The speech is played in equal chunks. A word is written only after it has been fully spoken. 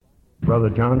Brother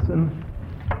Johnson.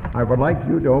 I would like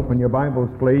you to open your Bibles,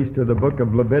 please, to the book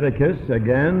of Leviticus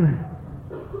again.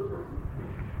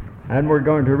 And we're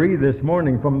going to read this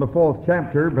morning from the 4th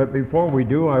chapter, but before we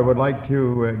do, I would like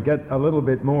to get a little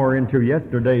bit more into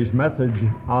yesterday's message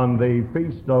on the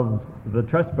feast of the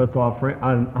trespass offering,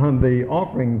 on the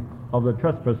offering of the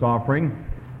trespass offering,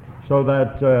 so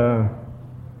that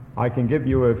I can give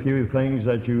you a few things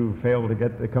that you failed to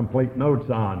get the complete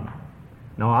notes on.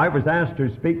 Now, I was asked to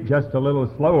speak just a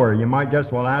little slower. You might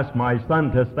just well ask my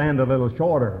son to stand a little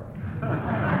shorter.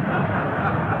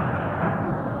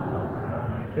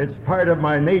 It's part of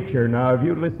my nature. Now, if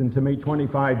you listened to me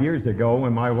 25 years ago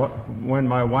when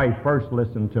my wife first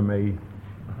listened to me,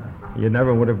 you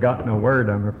never would have gotten a word,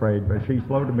 I'm afraid, but she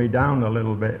slowed me down a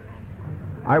little bit.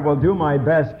 I will do my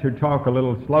best to talk a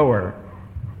little slower,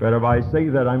 but if I see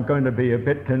that I'm going to be a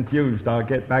bit confused, I'll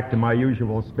get back to my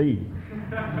usual speed.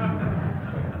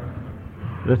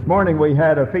 This morning we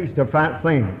had a feast of fat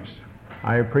things.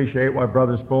 I appreciate what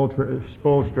Brother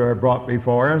Spolstra brought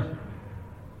before us.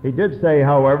 He did say,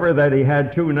 however, that he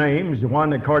had two names,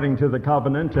 one according to the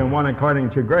covenant and one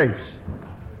according to grace.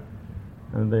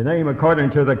 And the name according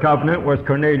to the covenant was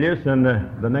Cornelius, and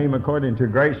the name according to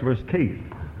grace was Keith.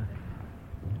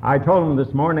 I told him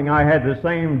this morning I had the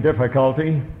same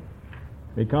difficulty,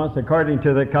 because according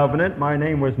to the covenant my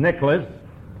name was Nicholas,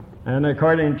 and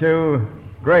according to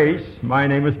grace my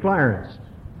name is Clarence.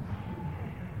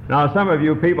 Now, some of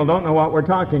you people don't know what we're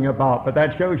talking about, but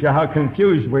that shows you how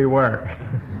confused we were.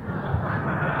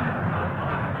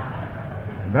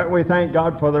 But we thank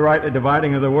God for the rightly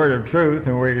dividing of the word of truth,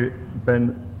 and we've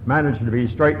managed to be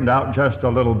straightened out just a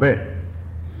little bit.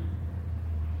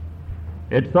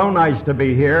 It's so nice to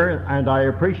be here, and I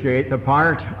appreciate the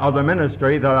part of the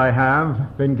ministry that I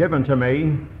have been given to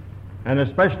me, and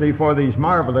especially for these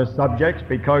marvelous subjects,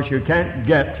 because you can't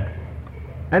get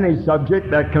any subject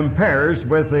that compares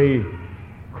with the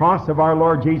cross of our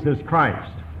Lord Jesus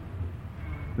Christ.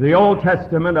 The Old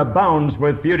Testament abounds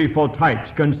with beautiful types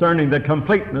concerning the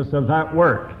completeness of that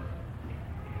work.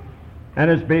 And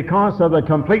it's because of the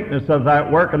completeness of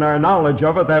that work and our knowledge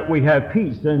of it that we have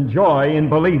peace and joy in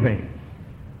believing.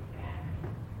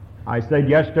 I said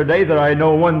yesterday that I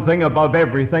know one thing above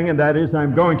everything, and that is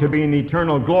I'm going to be in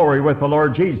eternal glory with the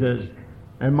Lord Jesus.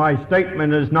 And my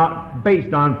statement is not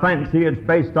based on fancy, it's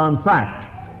based on fact.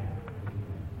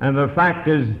 And the fact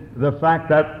is the fact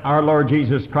that our Lord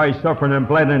Jesus Christ suffered and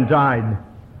bled and died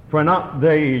for not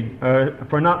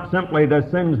simply the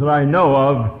sins that I know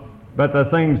of, but the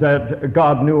things that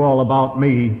God knew all about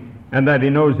me and that He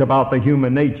knows about the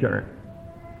human nature.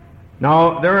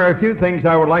 Now, there are a few things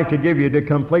I would like to give you to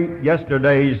complete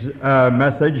yesterday's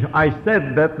message. I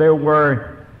said that there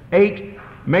were 8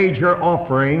 major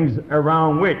offerings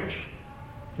around which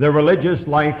the religious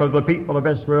life of the people of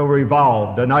Israel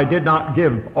revolved, and I did not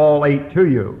give all 8 to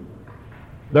you.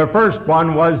 The first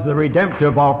one was the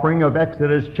redemptive offering of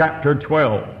Exodus chapter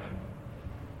 12.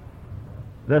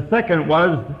 The second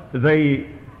was the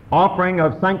offering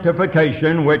of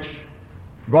sanctification, which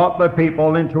brought the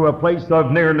people into a place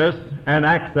of nearness and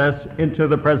access into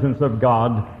the presence of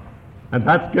God. And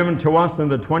that's given to us in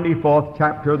the 24th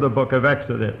chapter of the book of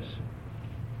Exodus.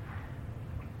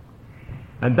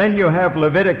 And then you have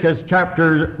Leviticus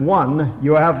chapter 1,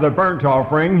 you have the burnt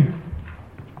offering.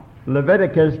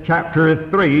 Leviticus chapter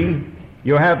 3,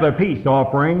 you have the peace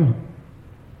offering.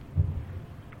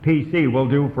 PC will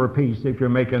do for peace if you're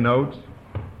making notes.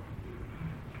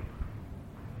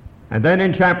 And then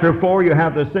in chapter 4 you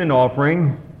have the sin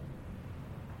offering.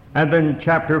 And then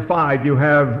chapter 5 you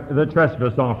have the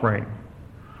trespass offering.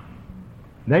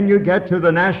 Then you get to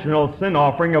the national sin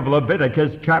offering of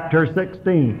Leviticus chapter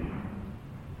 16.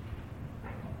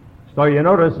 So you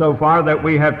notice so far that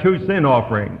we have 2 sin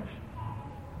offerings.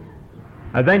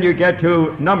 And then you get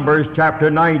to Numbers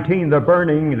chapter 19,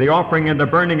 the offering and the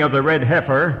burning of the red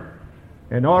heifer,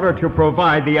 in order to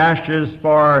provide the ashes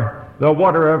for the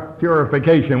water of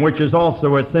purification, which is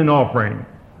also a sin offering.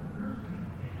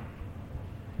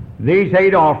 These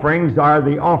 8 offerings are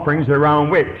the offerings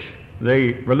around which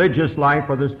the religious life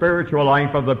or the spiritual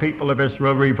life of the people of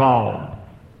Israel revolved.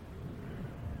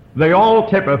 They all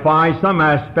typify some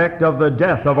aspect of the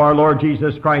death of our Lord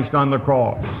Jesus Christ on the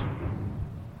cross.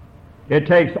 It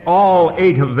takes all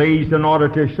 8 of these in order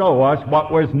to show us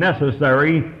what was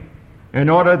necessary in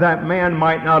order that man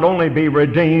might not only be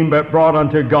redeemed but brought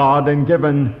unto God and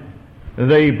given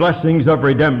the blessings of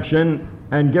redemption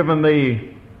and given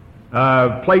the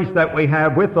place that we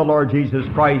have with the Lord Jesus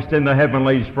Christ in the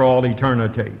heavenlies for all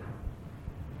eternity.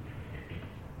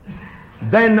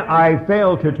 Then I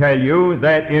failed to tell you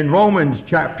that in Romans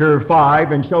chapter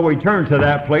 5, and so we turn to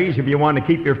that, please, if you want to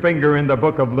keep your finger in the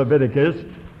book of Leviticus.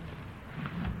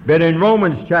 But in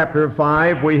Romans chapter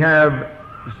 5, we have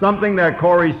something that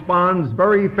corresponds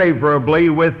very favorably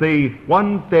with the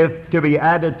 1/5 to be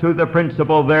added to the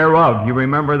principle thereof. You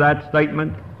remember that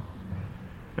statement?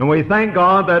 And we thank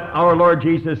God that our Lord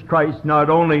Jesus Christ not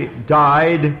only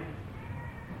died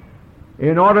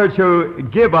in order to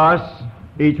give us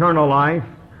eternal life,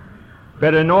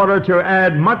 but in order to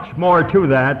add much more to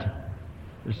that,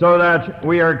 so that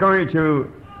we are going to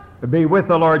be with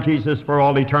the Lord Jesus for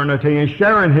all eternity and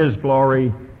share in His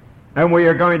glory, and we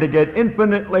are going to get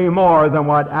infinitely more than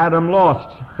what Adam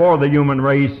lost for the human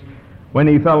race when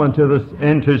he fell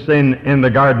into sin in the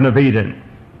Garden of Eden.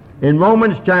 In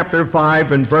Romans chapter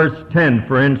 5 and verse 10,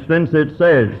 for instance, it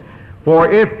says, "For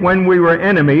if when we were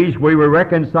enemies we were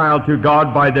reconciled to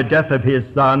God by the death of His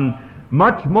Son,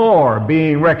 much more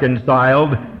being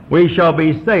reconciled we shall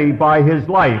be saved by His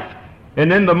life."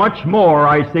 And in the much more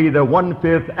I see the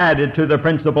 1/5 added to the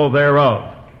principle thereof.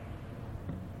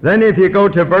 Then if you go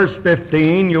to verse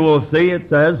 15, you will see it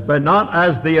says, "But not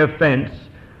as the offense,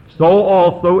 so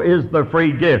also is the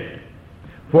free gift.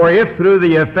 For if through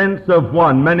the offense of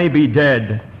one many be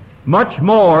dead, much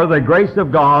more the grace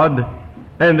of God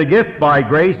and the gift by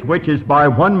grace, which is by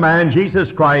one man,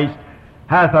 Jesus Christ,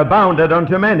 hath abounded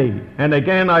unto many." And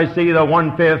again I see the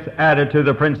 1/5 added to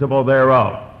the principle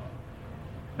thereof.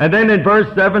 And then in verse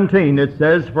 17 it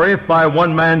says, "For if by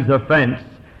one man's offense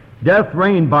death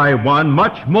reigned by one,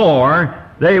 much more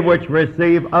they which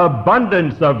receive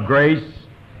abundance of grace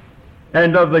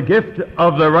and of the gift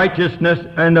of the righteousness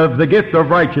and of the gift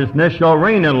of righteousness shall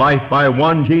reign in life by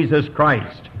one Jesus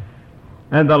Christ."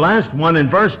 And the last one in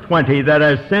verse 20, "That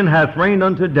as sin hath reigned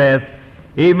unto death,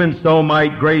 even so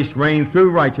might grace reign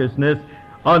through righteousness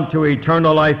unto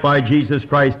eternal life by Jesus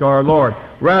Christ our Lord."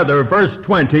 Rather, verse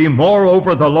 20,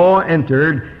 "Moreover the law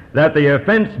entered, that the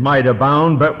offense might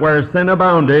abound, but where sin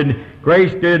abounded,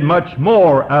 grace did much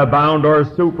more abound," or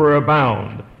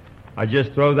superabound. I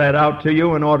just throw that out to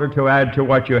you in order to add to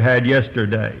what you had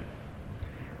yesterday.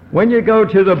 When you go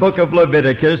to the book of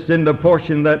Leviticus, in the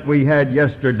portion that we had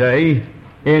yesterday,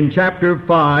 in chapter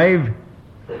 5,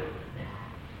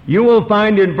 you will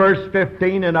find in verse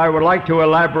 15, and I would like to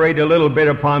elaborate a little bit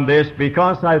upon this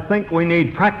because I think we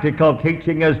need practical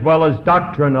teaching as well as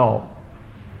doctrinal.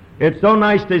 It's so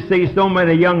nice to see so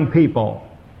many young people,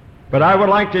 but I would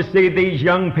like to see these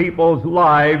young people's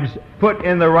lives put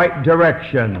in the right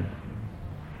direction.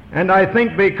 And I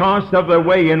think because of the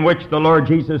way in which the Lord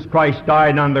Jesus Christ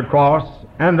died on the cross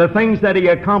and the things that He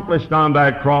accomplished on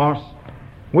that cross,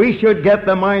 we should get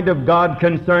the mind of God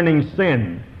concerning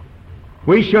sin.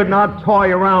 We should not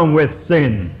toy around with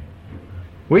sin.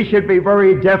 We should be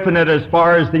very definite as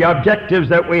far as the objectives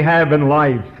that we have in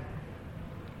life.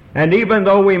 And even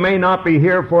though we may not be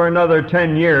here for another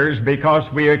 10 years because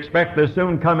we expect the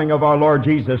soon coming of our Lord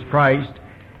Jesus Christ,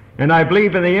 and I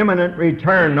believe in the imminent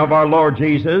return of our Lord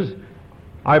Jesus,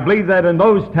 I believe that in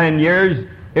those 10 years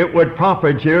it would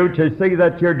profit you to see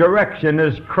that your direction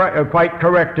is quite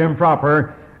correct and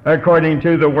proper according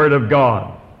to the Word of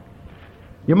God.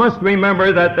 You must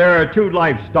remember that there are two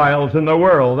lifestyles in the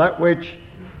world, that which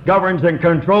governs and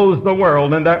controls the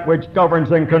world and that which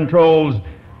governs and controls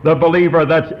the believer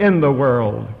that's in the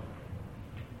world.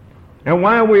 And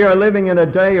while we are living in a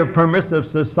day of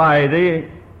permissive society,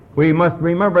 we must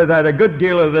remember that a good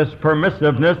deal of this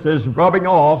permissiveness is rubbing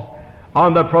off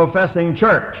on the professing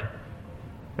church.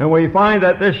 And we find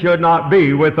that this should not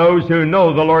be with those who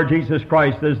know the Lord Jesus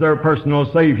Christ as their personal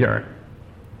Savior.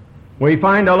 We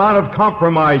find a lot of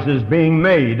compromises being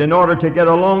made in order to get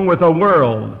along with the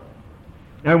world.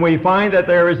 And we find that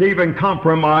there is even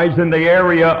compromise in the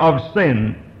area of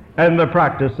sin and the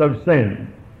practice of sin.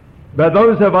 But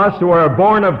those of us who are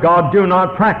born of God do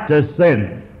not practice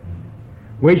sin.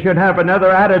 We should have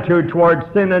another attitude towards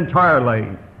sin entirely.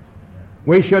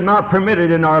 We should not permit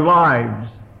it in our lives.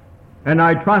 And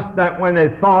I trust that when a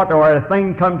thought or a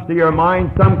thing comes to your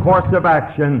mind, some course of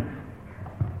action,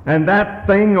 and that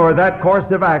thing or that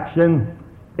course of action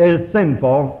is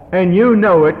sinful, and you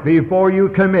know it before you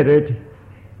commit it,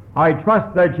 I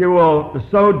trust that you will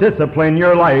so discipline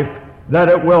your life that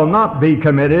it will not be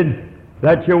committed,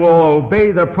 that you will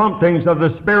obey the promptings of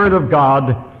the Spirit of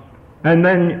God, and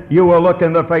then you will look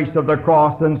in the face of the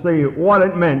cross and see what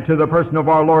it meant to the person of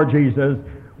our Lord Jesus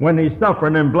when He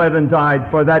suffered and bled and died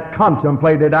for that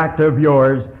contemplated act of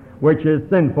yours, which is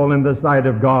sinful in the sight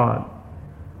of God.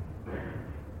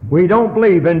 We don't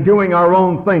believe in doing our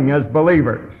own thing as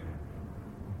believers.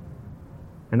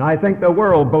 And I think the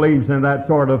world believes in that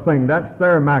sort of thing. That's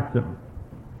their maxim.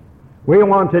 We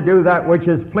want to do that which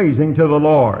is pleasing to the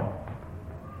Lord.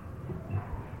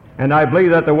 And I believe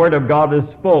that the Word of God is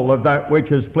full of that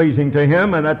which is pleasing to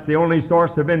Him, and that's the only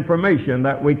source of information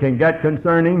that we can get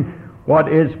concerning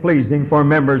what is pleasing for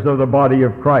members of the body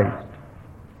of Christ.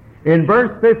 In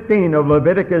verse 15 of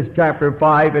Leviticus chapter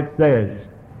 5 it says,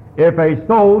 "If a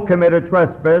soul commit a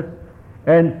trespass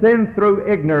and sin through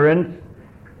ignorance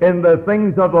in the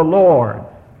things of the Lord."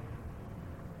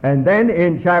 And then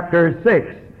in chapter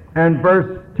 6 and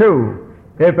verse 2,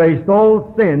 "If a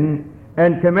soul sin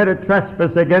and commit a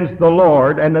trespass against the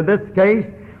Lord," and in this case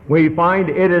we find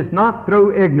it is not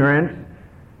through ignorance,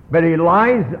 but he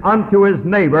lies unto his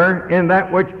neighbor in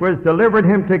that which was delivered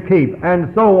him to keep, and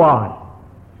so on.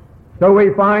 So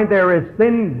we find there is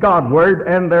sin Godward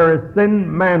and there is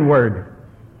sin manward.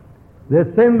 The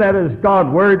sin that is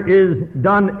Godward is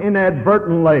done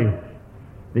inadvertently.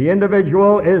 The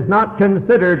individual is not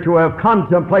considered to have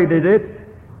contemplated it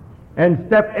and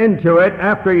stepped into it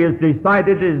after he has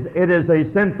decided it is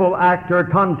a sinful act or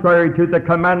contrary to the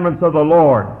commandments of the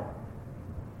Lord.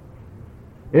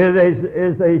 It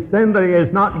is a sin that he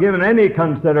has not given any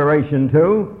consideration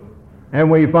to, and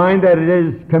we find that it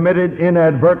is committed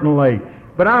inadvertently.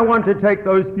 But I want to take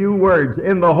those few words,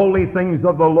 "in the holy things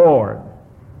of the Lord."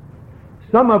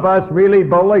 Some of us really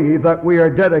believe that we are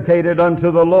dedicated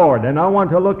unto the Lord, and I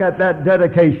want to look at that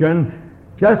dedication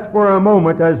just for a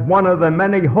moment as one of the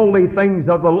many holy things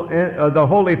of the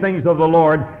holy things of the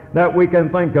Lord that we can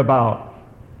think about.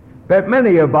 But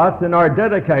many of us in our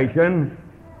dedication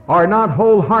are not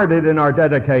wholehearted in our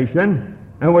dedication,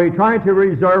 and we try to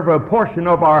reserve a portion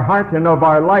of our heart and of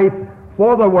our life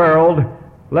for the world,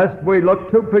 lest we look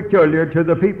too peculiar to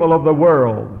the people of the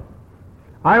world.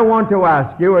 I want to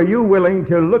ask you, are you willing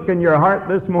to look in your heart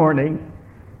this morning,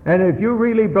 and if you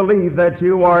really believe that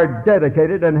you are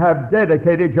dedicated and have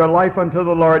dedicated your life unto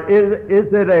the Lord,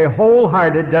 is it a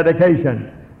wholehearted dedication?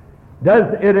 Does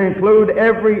it include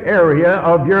every area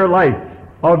of your life,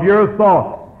 of your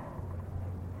thoughts,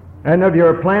 and of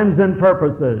your plans and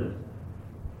purposes?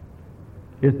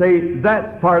 You see,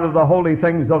 that's part of the holy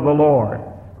things of the Lord.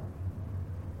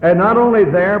 And not only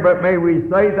there, but may we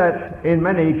say that in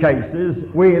many cases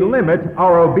we limit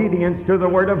our obedience to the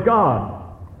Word of God.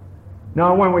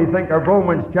 Now when we think of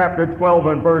Romans chapter 12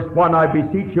 and verse 1, "I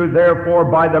beseech you therefore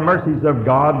by the mercies of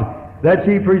God that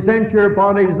ye present your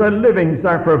bodies a living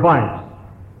sacrifice."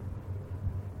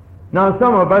 Now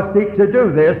some of us seek to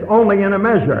do this only in a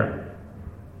measure,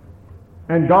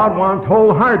 and God wants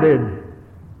wholehearted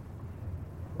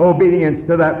obedience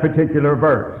to that particular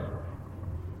verse.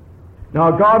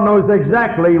 Now God knows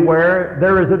exactly where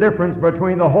there is a difference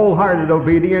between the wholehearted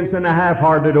obedience and a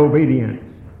half-hearted obedience.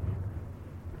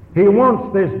 He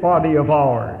wants this body of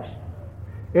ours.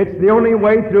 It's the only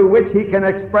way through which he can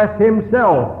express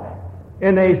himself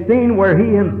in a scene where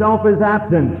he himself is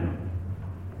absent,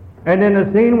 and in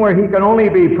a scene where he can only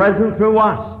be present through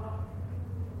us,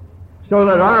 so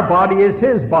that our body is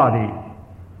his body,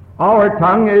 our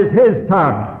tongue is his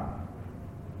tongue,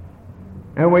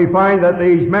 and we find that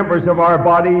these members of our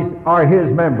bodies are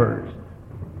his members.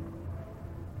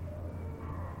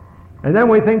 And then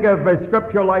we think of a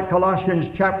scripture like Colossians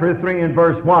chapter 3 and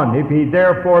verse 1. If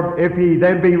ye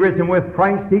then be risen with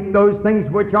Christ, seek those things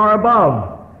which are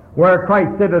above, where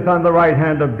Christ sitteth on the right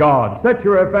hand of God. Set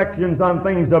your affections on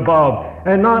things above,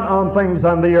 and not on things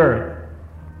on the earth.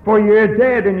 For ye are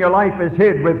dead, and your life is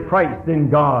hid with Christ in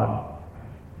God.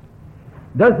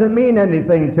 Doesn't mean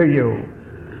anything to you.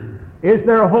 Is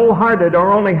there wholehearted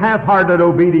or only half-hearted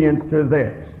obedience to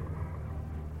this?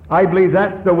 I believe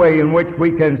that's the way in which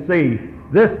we can see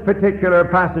this particular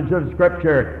passage of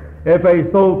Scripture. If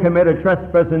a soul commit a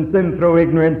trespass and sin through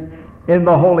ignorance in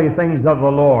the holy things of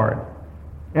the Lord.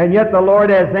 And yet the Lord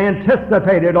has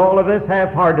anticipated all of this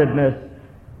half-heartedness.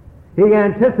 He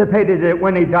anticipated it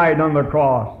when he died on the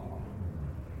cross.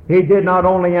 He did not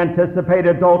only anticipate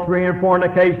adultery and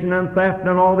fornication and theft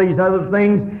and all these other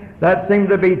things that seem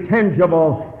to be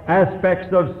tangible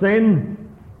aspects of sin,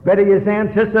 but he has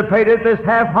anticipated this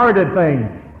half-hearted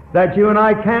thing that you and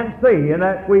I can't see and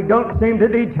that we don't seem to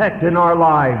detect in our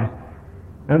lives.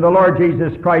 And the Lord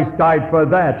Jesus Christ died for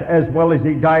that as well as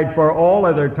he died for all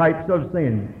other types of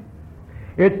sin.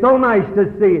 It's so nice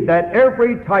to see that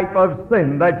every type of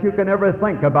sin that you can ever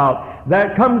think about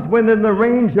that comes within the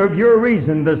range of your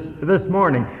reason this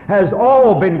morning has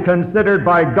all been considered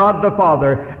by God the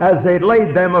Father as they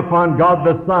laid them upon God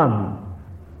the Son.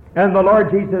 And the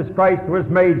Lord Jesus Christ was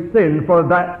made sin for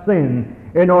that sin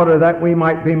in order that we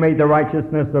might be made the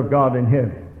righteousness of God in him.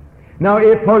 Now,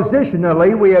 if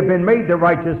positionally we have been made the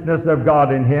righteousness of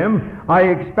God in Him, I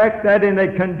expect that in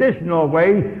a conditional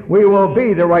way we will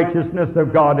be the righteousness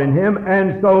of God in Him,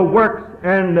 and so works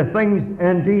and things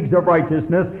and deeds of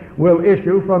righteousness will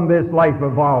issue from this life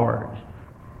of ours.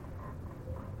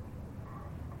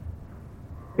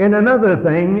 In another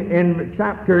thing, in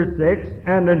chapter 6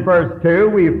 and in verse 2,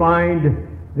 we find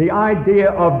the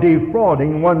idea of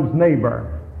defrauding one's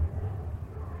neighbor.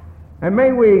 And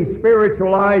may we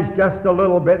spiritualize just a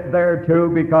little bit there too,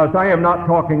 because I am not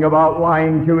talking about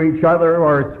lying to each other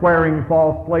or swearing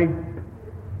falsely.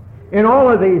 In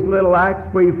all of these little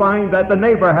acts, we find that the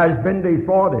neighbor has been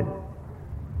defrauded.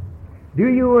 Do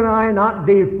you and I not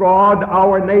defraud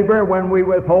our neighbor when we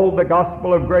withhold the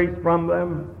gospel of grace from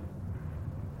them?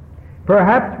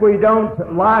 Perhaps we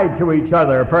don't lie to each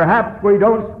other. Perhaps we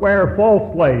don't swear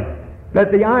falsely.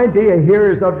 But the idea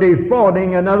here is of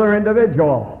defrauding another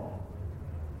individual.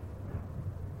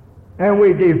 And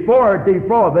we defraud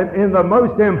them in the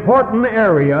most important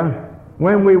area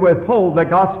when we withhold the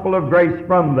gospel of grace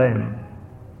from them.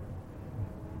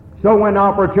 So when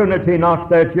opportunity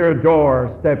knocks at your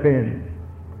door, step in.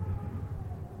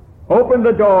 Open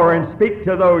the door and speak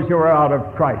to those who are out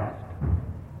of Christ.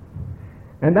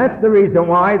 And that's the reason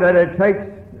why that it takes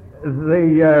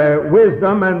the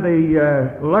wisdom and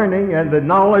the learning and the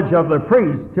knowledge of the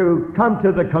priest to come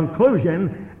to the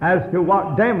conclusion as to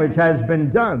what damage has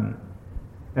been done.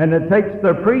 And it takes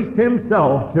the priest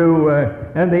himself to,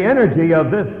 and the energy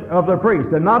of the priest,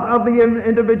 and not of the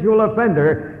individual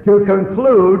offender, to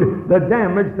conclude the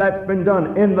damage that's been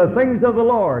done in the things of the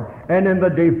Lord and in the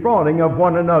defrauding of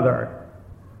one another.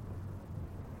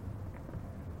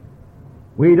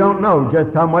 We don't know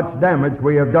just how much damage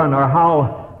we have done or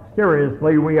how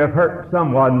seriously we have hurt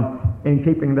someone in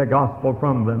keeping the gospel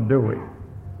from them, do we?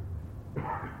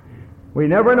 We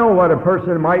never know what a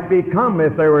person might become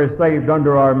if they were saved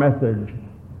under our message.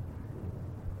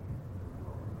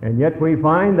 And yet we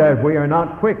find that we are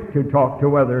not quick to talk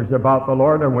to others about the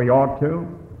Lord, and we ought to.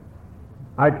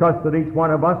 I trust that each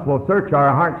one of us will search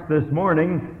our hearts this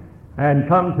morning and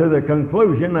come to the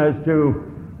conclusion as to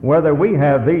whether we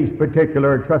have these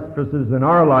particular trespasses in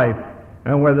our life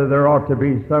and whether there ought to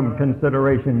be some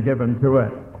consideration given to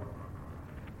it.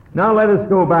 Now let us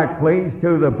go back, please,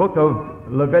 to the book of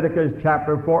Leviticus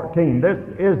chapter 14. This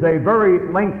is a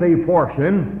very lengthy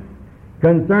portion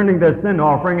concerning the sin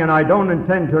offering, and I don't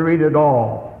intend to read it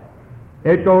all.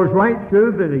 It goes right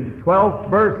through the 12th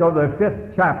verse of the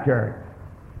 5th chapter.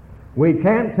 We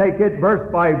can't take it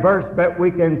verse by verse, but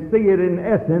we can see it in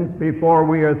essence before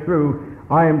we are through,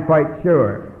 I am quite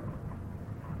sure.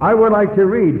 I would like to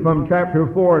read from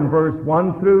chapter 4 and verse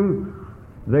 1 through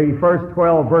the first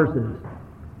 12 verses.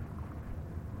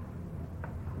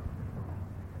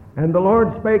 And the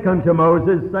Lord spake unto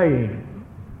Moses, saying,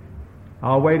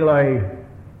 I'll wait till I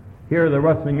hear the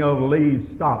rustling of the leaves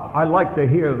stop. I like to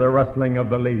hear the rustling of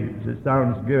the leaves. It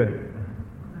sounds good.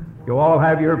 You all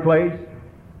have your place?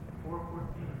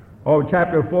 Oh,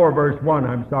 chapter 4, verse 1,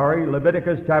 I'm sorry.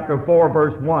 Leviticus chapter 4,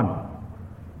 verse 1.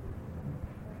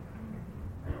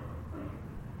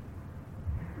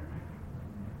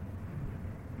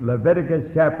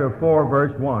 Leviticus chapter 4,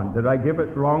 verse 1. Did I give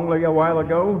it wrongly a while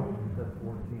ago?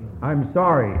 I'm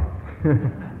sorry.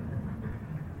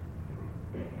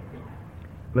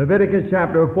 Leviticus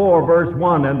chapter 4, verse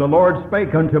 1. And the Lord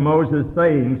spake unto Moses,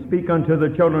 saying, Speak unto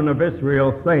the children of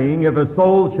Israel, saying, If a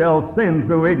soul shall sin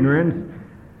through ignorance,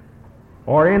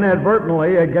 or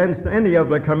inadvertently against any of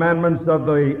the commandments of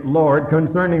the Lord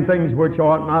concerning things which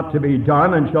ought not to be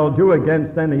done, and shall do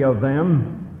against any of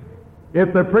them,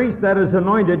 if the priest that is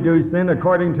anointed do sin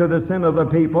according to the sin of the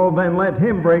people, then let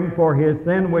him bring for his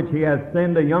sin which he hath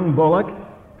sinned a young bullock,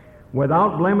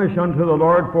 without blemish unto the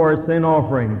Lord for a sin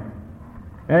offering.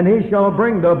 And he shall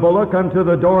bring the bullock unto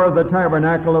the door of the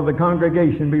tabernacle of the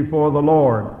congregation before the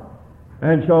Lord,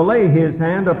 and shall lay his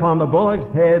hand upon the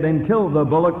bullock's head, and kill the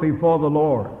bullock before the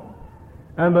Lord.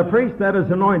 And the priest that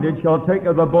is anointed shall take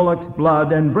of the bullock's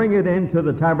blood, and bring it into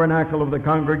the tabernacle of the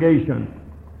congregation.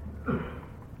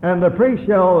 And the priest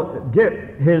shall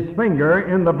dip his finger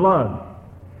in the blood,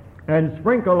 and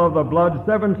sprinkle of the blood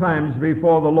 7 times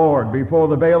before the Lord, before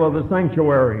the veil of the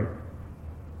sanctuary.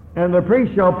 And the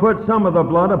priest shall put some of the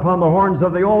blood upon the horns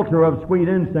of the altar of sweet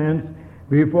incense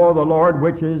before the Lord,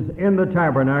 which is in the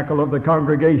tabernacle of the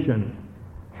congregation,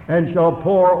 and shall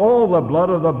pour all the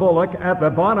blood of the bullock at the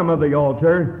bottom of the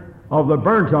altar of the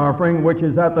burnt offering, which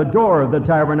is at the door of the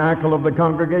tabernacle of the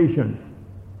congregation.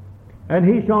 And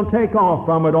he shall take off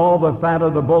from it all the fat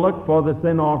of the bullock for the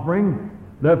sin offering,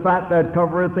 the fat that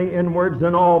covereth the inwards,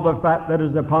 and all the fat that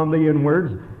is upon the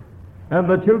inwards, and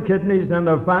the 2 kidneys and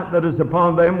the fat that is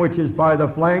upon them, which is by the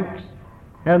flanks,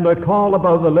 and the caul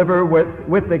above the liver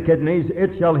with the kidneys,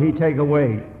 it shall he take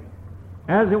away.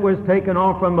 As it was taken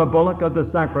off from the bullock of the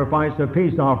sacrifice of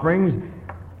peace offerings,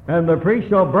 and the priest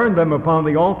shall burn them upon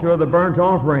the altar of the burnt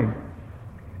offering.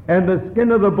 And the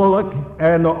skin of the bullock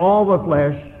and all the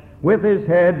flesh, with his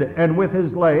head and with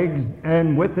his legs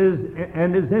and with his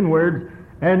inwards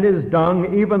and his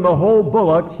dung, even the whole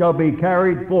bullock shall he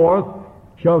carry forth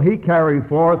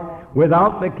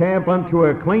without the camp unto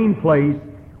a clean place,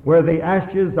 where the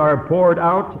ashes are poured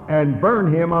out, and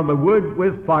burn him on the wood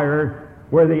with fire.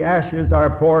 Where the ashes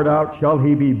are poured out shall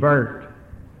he be burnt.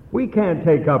 We can't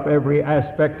take up every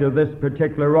aspect of this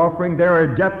particular offering. There are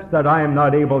depths that I am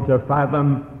not able to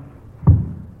fathom,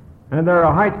 and there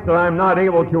are heights that I am not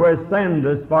able to ascend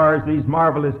as far as these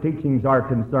marvelous teachings are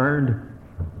concerned.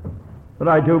 But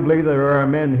I do believe there are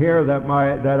men here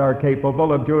that are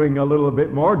capable of doing a little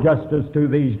bit more justice to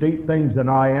these deep things than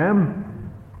I am.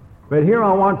 But here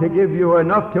I want to give you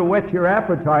enough to whet your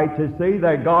appetite to see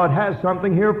that God has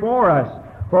something here for us.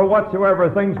 For whatsoever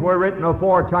things were written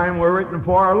aforetime were written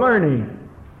for our learning.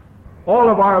 All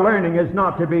of our learning is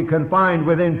not to be confined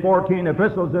within 14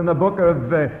 epistles in the book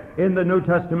of in the New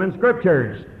Testament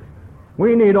Scriptures.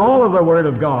 We need all of the Word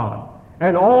of God,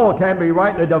 and all can be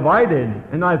rightly divided,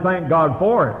 and I thank God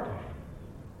for it.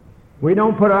 We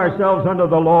don't put ourselves under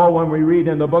the law when we read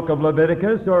in the book of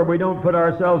Leviticus, or we don't put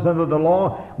ourselves under the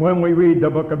law when we read the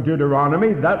book of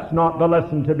Deuteronomy. That's not the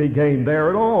lesson to be gained there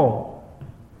at all.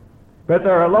 But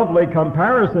there are lovely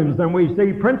comparisons, and we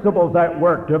see principles at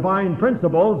work, divine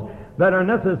principles that are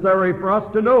necessary for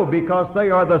us to know, because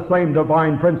they are the same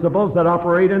divine principles that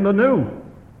operate in the new.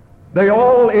 They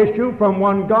all issue from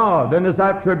one God, and His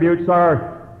attributes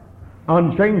are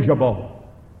unchangeable.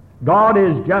 God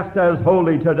is just as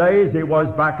holy today as He was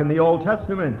back in the Old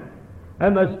Testament.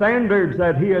 And the standards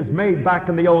that He has made back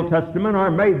in the Old Testament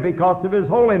are made because of His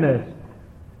holiness.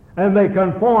 And they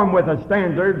conform with the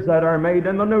standards that are made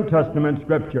in the New Testament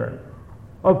Scripture.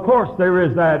 Of course, there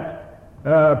is that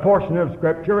portion of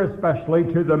Scripture,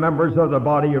 especially to the members of the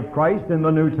body of Christ in the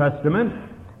New Testament.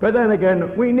 But then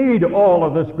again, we need all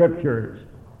of the Scriptures.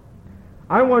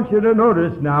 I want you to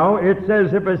notice now, it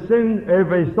says, if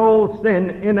a soul sin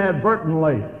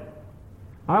inadvertently.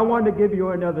 I want to give you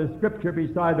another scripture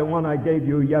beside the one I gave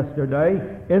you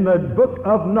yesterday. In the book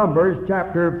of Numbers,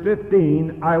 chapter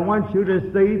 15, I want you to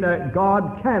see that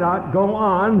God cannot go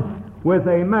on with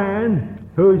a man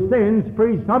who sins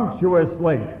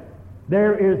presumptuously.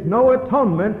 There is no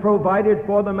atonement provided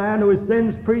for the man who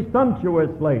sins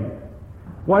presumptuously.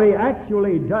 What he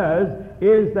actually does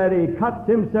is that he cuts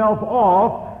himself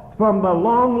off from the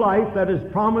long life that is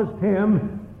promised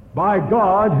him by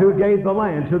God, who gave the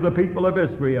land to the people of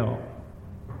Israel.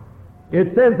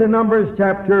 It says in Numbers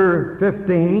chapter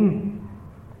 15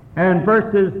 and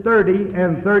verses 30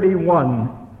 and 31,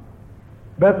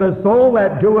 "But the soul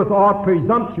that doeth aught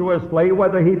presumptuously,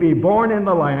 whether he be born in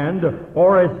the land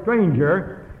or a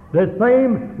stranger, the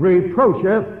same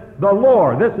reproacheth the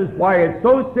Lord." This is why it's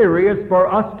so serious for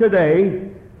us today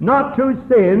not to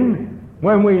sin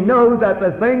when we know that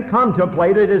the thing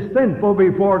contemplated is sinful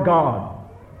before God.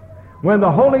 When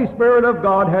the Holy Spirit of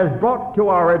God has brought to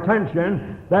our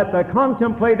attention that the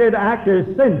contemplated act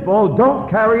is sinful, don't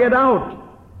carry it out.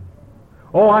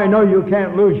 Oh, I know you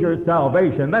can't lose your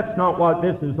salvation. That's not what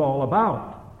this is all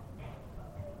about.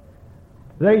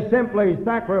 They simply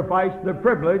sacrificed the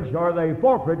privilege, or they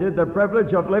forfeited the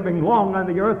privilege of living long on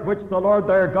the earth, which the Lord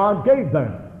their God gave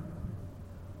them.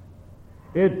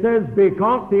 It says,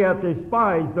 because he hath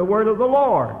despised the word of the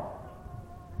Lord.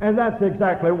 And that's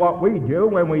exactly what we do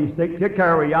when we seek to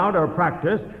carry out or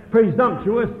practice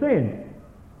presumptuous sin.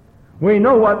 We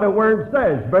know what the Word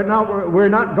says, but we're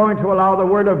not going to allow the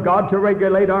Word of God to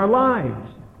regulate our lives.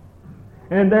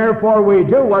 And therefore we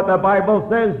do what the Bible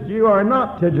says you are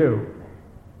not to do.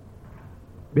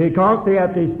 Because he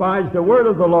hath despised the word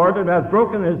of the Lord and hath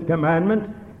broken his commandment,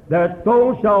 that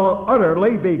soul shall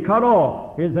utterly be cut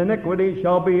off. His iniquity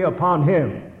shall be upon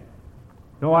him.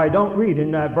 No, I don't read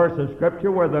in that verse of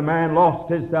Scripture where the man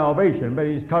lost his salvation, but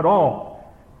he's cut off.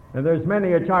 And there's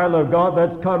many a child of God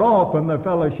that's cut off from the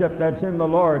fellowship that's in the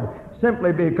Lord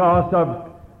simply because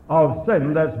of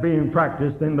sin that's being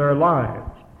practiced in their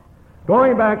lives.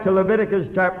 Going back to Leviticus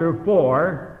chapter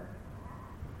 4,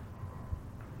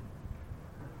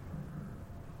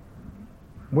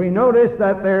 we notice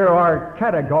that there are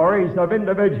categories of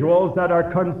individuals that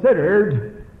are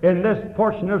considered in this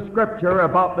portion of Scripture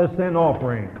about the sin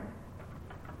offering.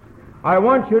 I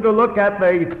want you to look at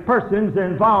the persons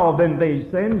involved in these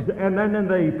sins and then in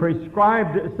the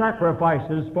prescribed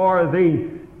sacrifices for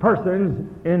the persons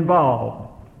involved.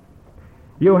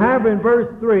 You have in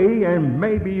verse 3, and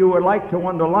maybe you would like to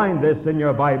underline this in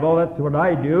your Bible, that's what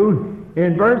I do.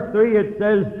 In verse 3 it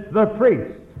says, the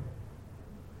priest.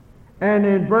 And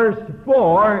in verse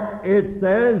 4 it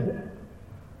says,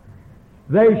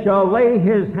 they shall lay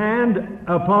his hand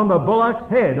upon the bullock's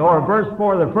head, or verse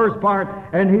 4, the first part,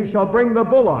 and he shall bring the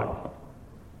bullock.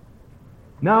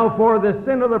 Now for the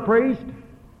sin of the priest,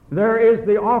 there is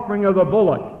the offering of the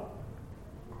bullock.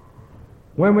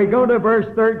 When we go to verse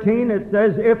 13, it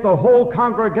says, if the whole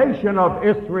congregation of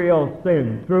Israel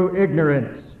sin through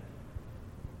ignorance.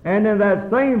 And in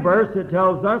that same verse, it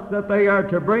tells us that they are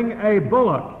to bring a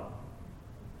bullock.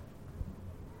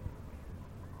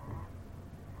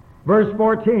 Verse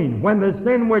 14, when the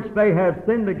sin which they have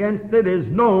sinned against it is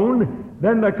known,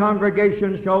 then the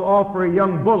congregation shall offer a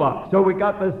young bullock. So we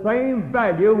got the same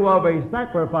value of a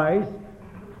sacrifice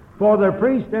for the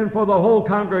priest and for the whole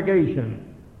congregation.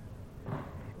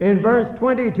 In verse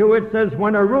 22 it says,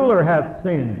 when a ruler hath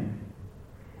sinned.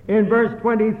 In verse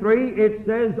 23 it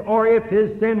says, or if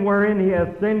his sin wherein he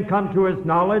hath sinned come to his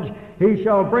knowledge, he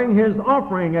shall bring his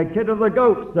offering, a kid of the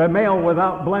goats, a male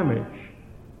without blemish.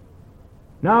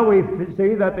 Now we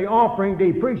see that the offering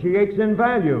depreciates in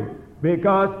value,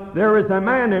 because there is a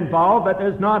man involved that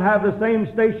does not have the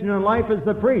same station in life as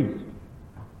the priest.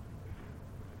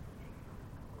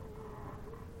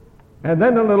 And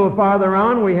then a little farther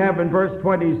on, we have in verse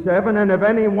 27, and if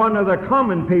any one of the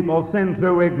common people sin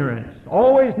through ignorance.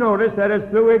 Always notice that it's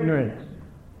through ignorance.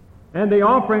 And the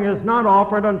offering is not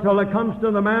offered until it comes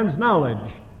to the man's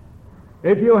knowledge.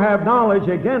 If you have knowledge,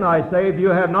 again I say, if you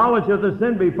have knowledge of the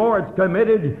sin before it's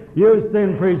committed, you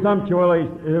sin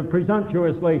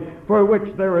presumptuously, for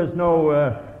which there is no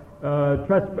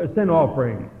sin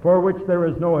offering, for which there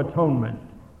is no atonement.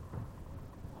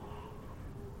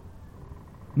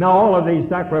 Now all of these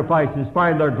sacrifices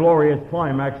find their glorious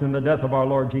climax in the death of our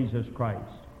Lord Jesus Christ.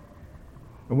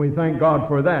 And we thank God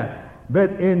for that.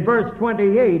 But in verse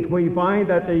 28 we find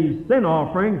that the sin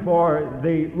offering for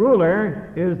the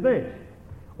ruler is this.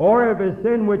 Or if his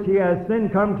sin which he has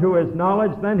sinned come to his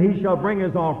knowledge, then he shall bring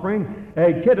his offering,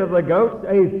 a kid of the goats,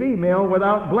 a female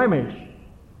without blemish.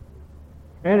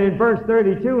 And in verse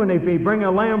 32, and if he bring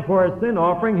a lamb for a sin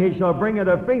offering, he shall bring it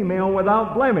a female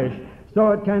without blemish.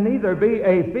 So it can either be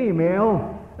a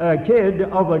female kid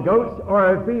of the goats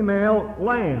or a female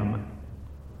lamb.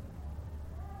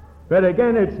 But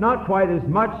again, it's not quite as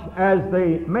much as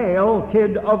the male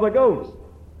kid of the goats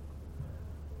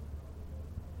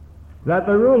that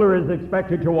the ruler is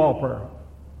expected to offer.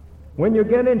 When you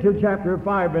get into chapter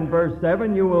 5 and verse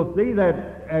 7, you will see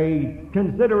that a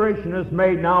consideration is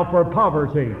made now for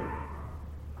poverty.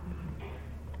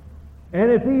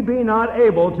 And if he be not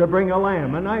able to bring a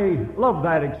lamb, and I love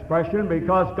that expression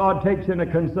because God takes into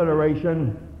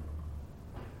consideration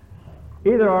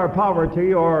either our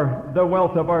poverty or the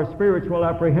wealth of our spiritual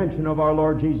apprehension of our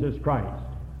Lord Jesus Christ.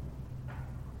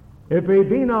 If he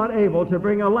be not able to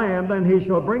bring a lamb, then he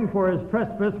shall bring for his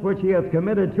trespass which he hath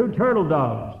committed 2 turtle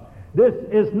doves. This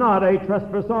is not a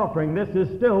trespass offering. This is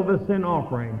still the sin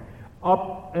offering,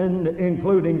 up and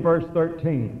including verse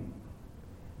 13.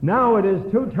 Now it is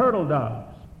 2 turtle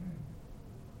doves.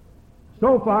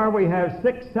 So far we have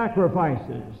 6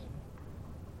 sacrifices.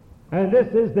 And this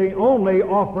is the only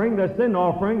offering, the sin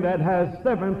offering, that has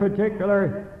 7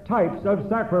 particular types of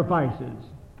sacrifices.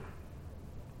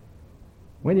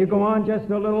 When you go on just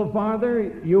a little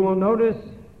farther, you will notice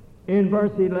in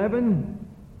verse 11,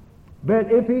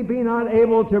 but if he be not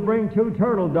able to bring 2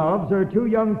 turtle doves or 2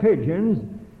 young pigeons,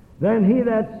 then he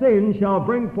that sinned shall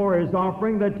bring for his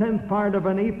offering the 10th part of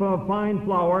an ephah of fine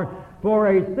flour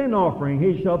for a sin offering.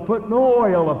 He shall put no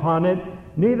oil upon it,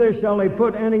 neither shall he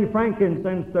put any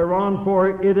frankincense thereon,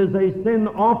 for it is a sin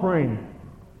offering.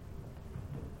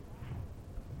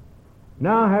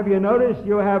 Now have you noticed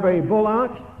you have a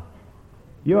bullock,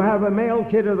 you have a male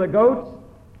kid of the goats,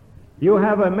 you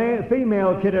have a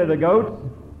female kid of the goats,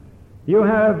 you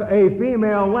have a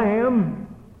female lamb,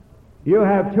 you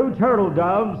have 2 turtle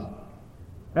doves,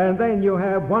 and then you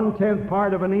have 1/10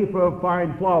 part of an ephah of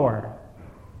fine flour.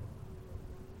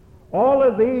 All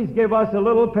of these give us a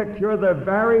little picture of the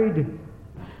varied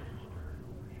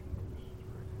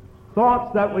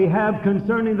thoughts that we have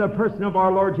concerning the person of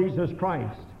our Lord Jesus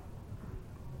Christ.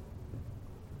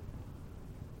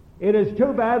 It is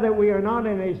too bad that we are not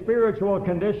in a spiritual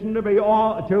condition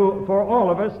for all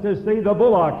of us to see the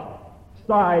bullock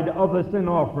side of the sin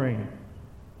offering.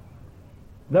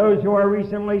 Those who are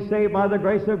recently saved by the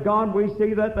grace of God, we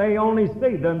see that they only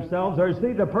see themselves or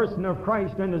see the person of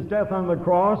Christ and his death on the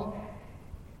cross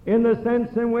in the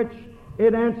sense in which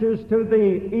it answers to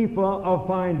the ephah of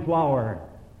fine flour.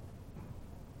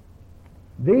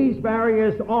 These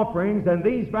various offerings and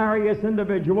these various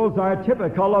individuals are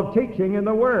typical of teaching in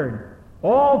the Word.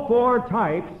 All four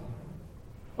types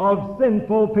of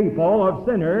sinful people, of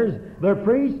sinners, the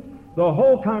priest, the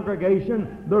whole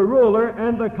congregation, the ruler,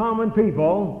 and the common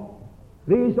people,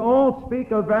 these all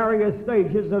speak of various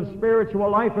stages of spiritual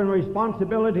life and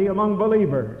responsibility among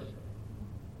believers.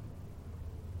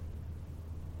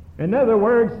 In other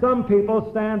words, some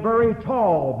people stand very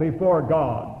tall before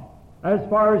God as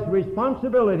far as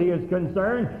responsibility is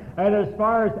concerned and as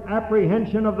far as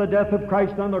apprehension of the death of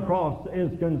Christ on the cross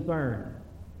is concerned.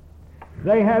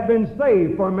 They have been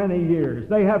saved for many years.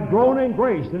 They have grown in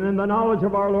grace and in the knowledge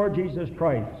of our Lord Jesus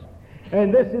Christ.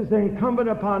 And this is incumbent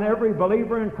upon every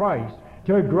believer in Christ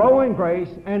to grow in grace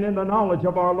and in the knowledge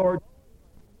of our Lord.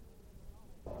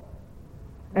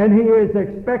 And he is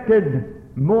expected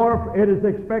more, it is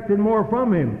expected more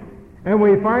from him. And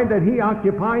we find that he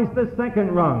occupies the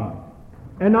second rung.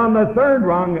 And on the third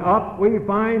rung up, we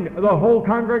find the whole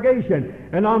congregation.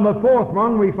 And on the fourth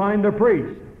rung, we find the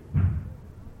priest.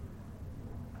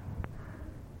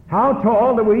 How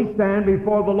tall do we stand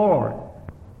before the Lord?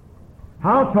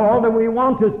 How tall do we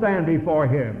want to stand before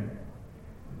him?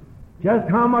 Just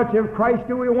how much of Christ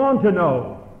do we want to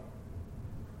know?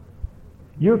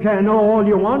 You can know all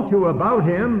you want to about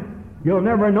him. You'll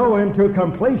never know him to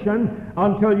completion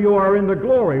until you are in the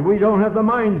glory. We don't have the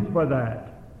minds for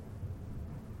that.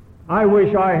 I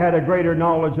wish I had a greater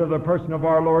knowledge of the person of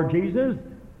our Lord Jesus.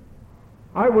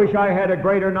 I wish I had a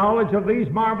greater knowledge of these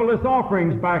marvelous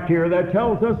offerings back here that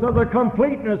tells us of the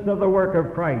completeness of the work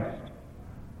of Christ.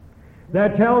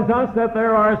 That tells us that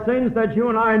there are sins that you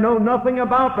and I know nothing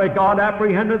about, but God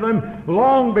apprehended them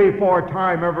long before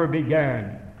time ever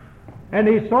began. And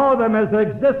he saw them as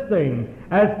existing,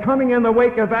 as coming in the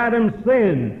wake of Adam's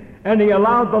sin. And he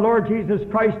allowed the Lord Jesus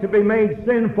Christ to be made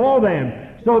sin for them,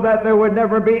 so that there would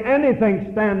never be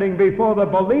anything standing before the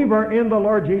believer in the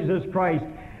Lord Jesus Christ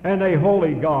and a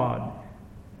holy God.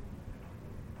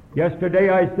 Yesterday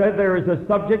I said there is a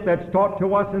subject that's taught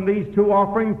to us in these two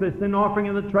offerings, the sin offering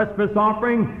and the trespass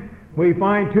offering. We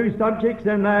find two subjects,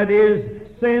 and that is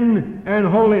sin and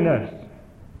holiness.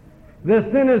 The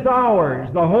sin is ours,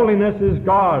 the holiness is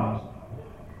God's.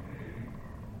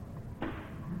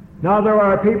 Now there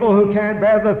are people who can't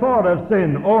bear the thought of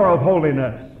sin or of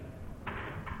holiness.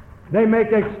 They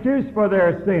make excuse for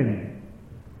their sin.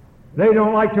 They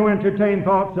don't like to entertain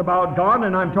thoughts about God,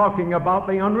 and I'm talking about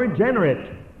the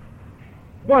unregenerate.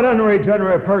 What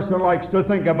unregenerate person likes to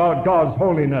think about God's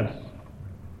holiness?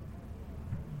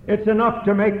 It's enough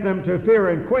to make them to fear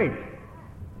and quake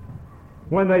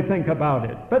when they think about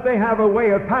it. But they have a way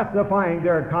of pacifying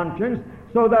their conscience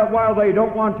so that while they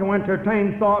don't want to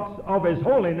entertain thoughts of his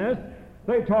holiness,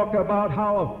 they talk about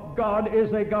how God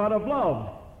is a God of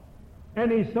love,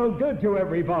 and he's so good to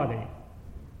everybody.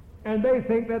 And they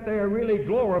think that they are really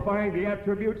glorifying the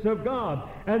attributes of God,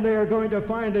 and they are going to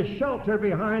find a shelter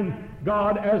behind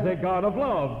God as a God of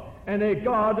love, and a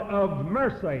God of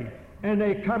mercy, and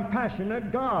a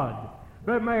compassionate God.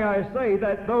 But may I say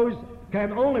that those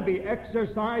can only be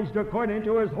exercised according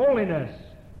to his holiness.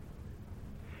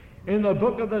 In the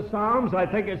book of the Psalms, I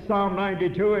think it's Psalm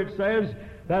 92, it says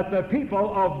that the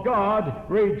people of God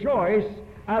rejoice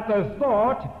at the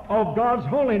thought of God's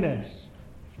holiness.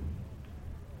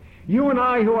 You and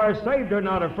I who are saved are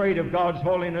not afraid of God's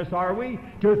holiness, are we,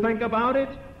 to think about it?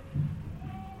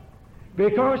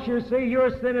 Because, you see, your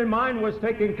sin and mine was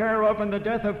taken care of in the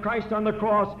death of Christ on the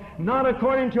cross, not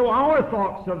according to our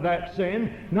thoughts of that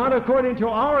sin, not according to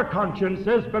our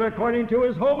consciences, but according to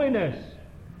his holiness.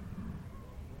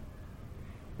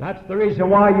 That's the reason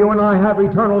why you and I have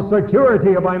eternal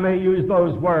security, if I may use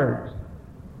those words.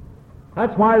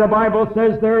 That's why the Bible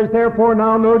says, there is therefore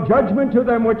now no judgment to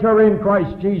them which are in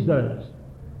Christ Jesus.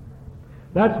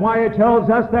 That's why it tells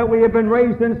us that we have been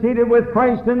raised and seated with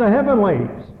Christ in the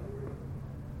heavenlies.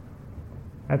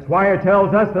 That's why it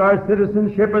tells us that our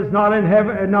citizenship is not in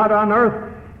heaven, not on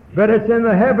earth, but it's in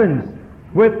the heavens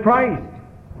with Christ.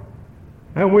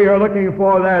 And we are looking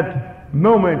for that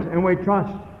moment, and we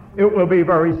trust it will be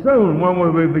very soon when we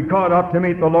will be caught up to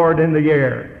meet the Lord in the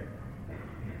air,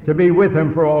 to be with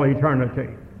him for all eternity.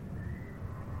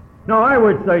 Now, I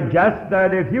would suggest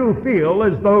that if you feel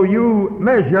as though you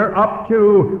measure up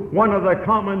to one of the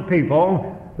common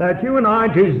people, that you and I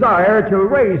desire to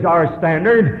raise our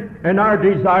standard and our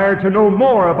desire to know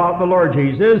more about the Lord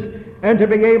Jesus and to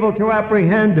be able to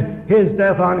apprehend his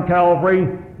death on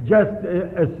Calvary just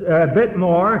a bit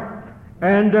more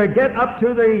and get up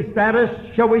to the status,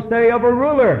 shall we say, of a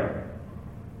ruler.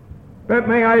 But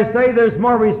may I say there's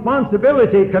more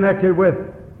responsibility connected with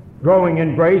growing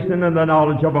in grace and in the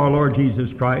knowledge of our Lord Jesus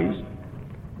Christ.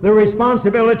 The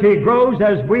responsibility grows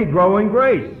as we grow in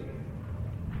grace.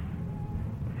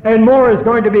 And more is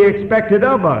going to be expected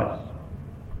of us.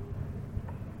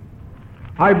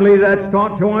 I believe that's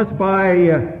taught to us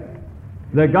by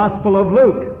the Gospel of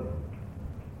Luke.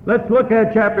 Let's look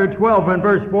at chapter 12 and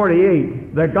verse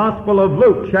 48. The Gospel of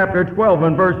Luke, chapter 12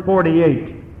 and verse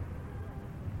 48.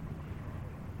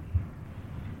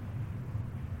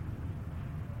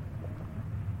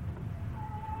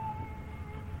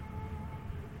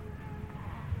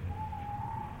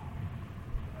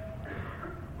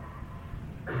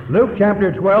 Luke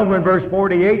chapter 12 and verse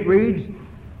 48 reads,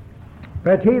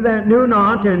 "But he that knew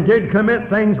not and did commit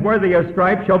things worthy of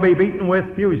stripes shall be beaten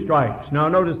with few stripes." Now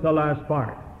notice the last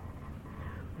part.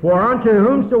 "For unto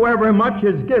whomsoever much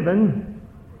is given,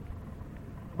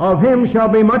 of him shall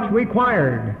be much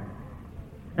required.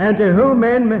 And to whom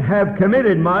men have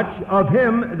committed much, of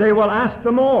him they will ask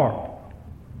the more."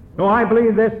 So I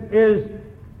believe this is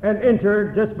an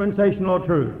interdispensational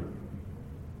truth.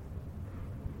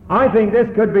 I think this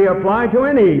could be applied to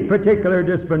any particular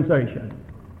dispensation.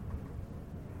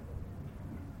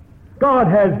 God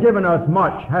has given us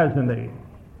much, hasn't He?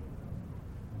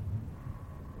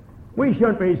 We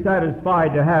shouldn't be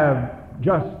satisfied to have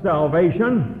just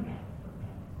salvation,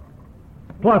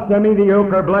 plus the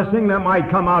mediocre blessing that might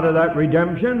come out of that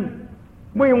redemption.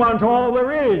 We want all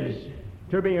there is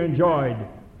to be enjoyed.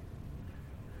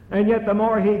 And yet the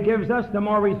more He gives us, the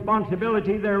more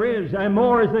responsibility there is, and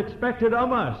more is expected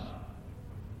of us.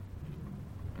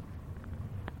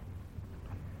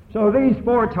 So these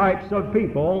four types of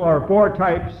people, or four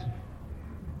types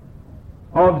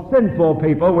of sinful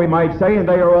people, we might say, and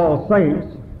they are all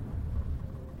saints,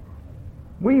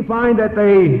 we find that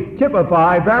they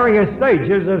typify various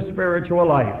stages of spiritual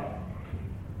life.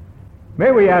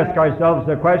 May we ask ourselves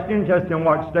the question, just in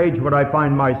what stage would I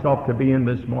find myself to be in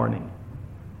this morning?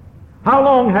 How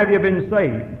long have you been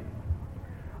saved?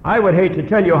 I would hate to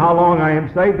tell you how long I am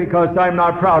saved, because I'm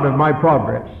not proud of my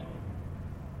progress.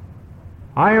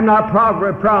 I am not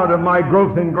proud of my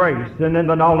growth in grace and in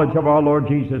the knowledge of our Lord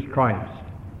Jesus Christ.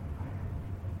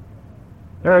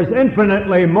 There is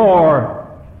infinitely more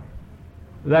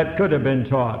that could have been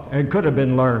taught and could have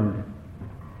been learned.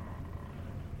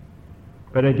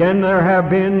 But again, there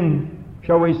have been,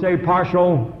 shall we say,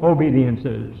 partial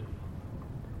obediences.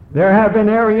 There have been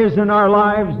areas in our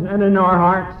lives and in our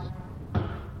hearts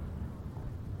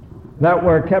that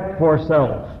were kept for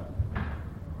self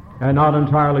and not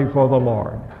entirely for the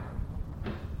Lord.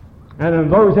 And in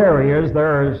those areas,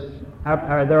 there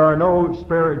are no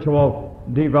spiritual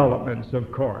developments, of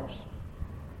course.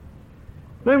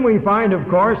 Then we find, of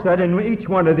course, that in each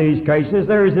one of these cases,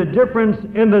 there is a difference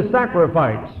in the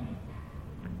sacrifice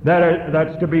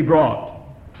that's to be brought.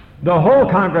 The whole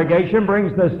congregation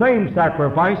brings the same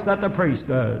sacrifice that the priest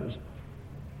does.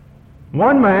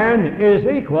 One man is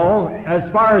equal,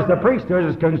 as far as the priesthood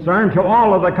is concerned, to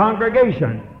all of the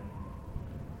congregation,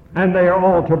 and they are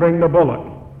all to bring the bullock.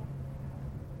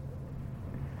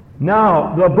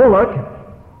 Now, the bullock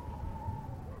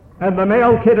and the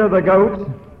male kid of the goats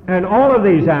and all of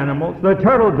these animals, the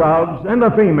turtle doves and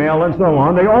the female and so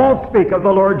on, they all speak of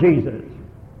the Lord Jesus.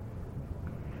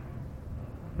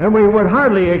 And we would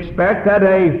hardly expect that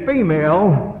a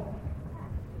female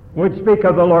would speak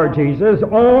of the Lord Jesus,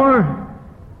 or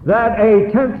that a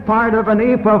 10th part of an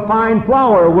ephah of fine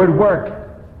flour would work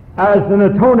as an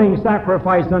atoning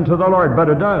sacrifice unto the Lord, but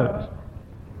it does.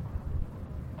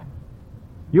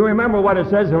 You remember what it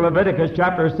says in Leviticus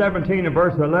chapter 17 and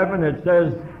verse 11. It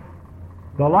says,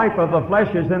 "The life of the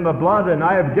flesh is in the blood, and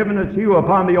I have given it to you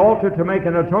upon the altar to make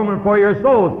an atonement for your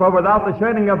souls. For without the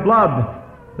shedding of blood,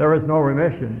 there is no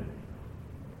remission."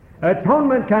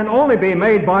 Atonement can only be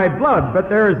made by blood, but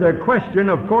there is a question,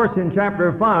 of course, in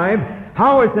chapter 5.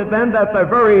 How is it then that the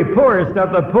very poorest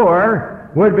of the poor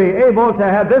would be able to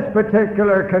have this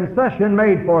particular concession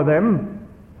made for them,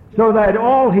 so that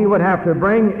all he would have to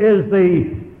bring is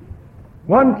the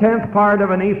 1/10 part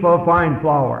of an ephah of fine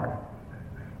flour?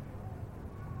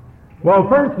 Well,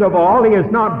 first of all, he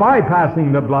is not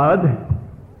bypassing the blood,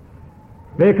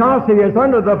 because he is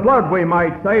under the blood, we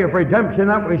might say, of redemption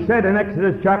that was shed in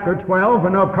Exodus chapter 12,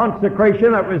 and of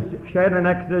consecration that was shed in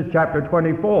Exodus chapter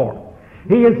 24.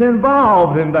 He is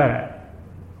involved in that.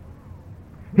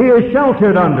 He is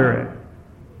sheltered under it.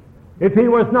 If he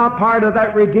was not part of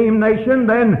that redeemed nation,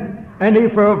 then an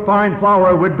ephah of fine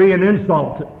flour would be an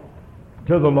insult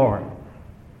to the Lord.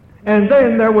 And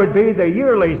then there would be the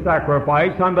yearly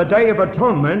sacrifice on the Day of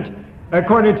Atonement,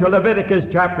 according to Leviticus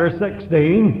chapter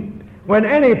 16, when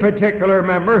any particular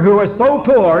member who was so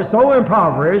poor, so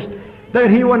impoverished, that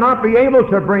he would not be able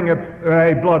to bring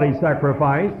a bloody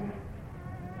sacrifice,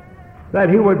 that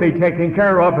he would be taken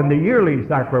care of in the yearly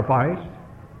sacrifice,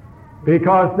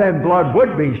 because then blood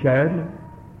would be shed,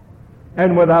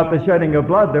 and without the shedding of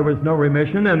blood there was no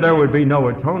remission and there would be no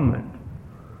atonement.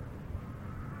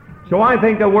 So I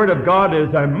think the Word of God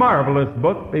is a marvelous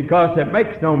book because it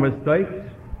makes no mistakes.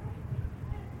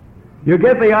 You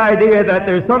get the idea that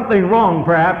there's something wrong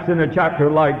perhaps in a chapter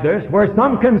like this, where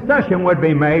some concession would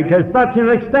be made to such an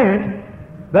extent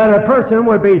that a person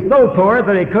would be so poor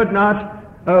that he could not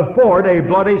afford a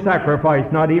bloody sacrifice,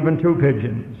 not even 2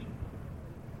 pigeons.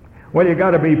 Well, you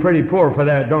got to be pretty poor for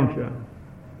that, don't you?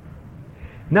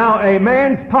 Now, a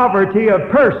man's poverty of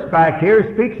purse back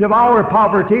here speaks of our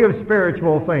poverty of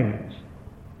spiritual things.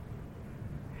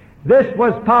 This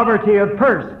was poverty of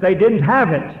purse. They didn't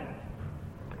have it.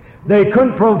 They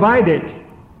couldn't provide it.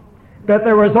 But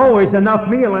there was always enough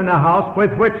meal in the house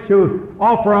with which to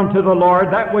offer unto the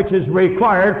Lord that which is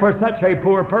required for such a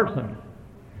poor person.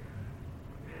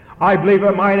 I believe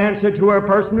it might answer to a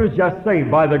person who's just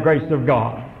saved by the grace of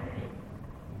God.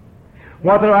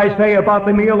 What did I say about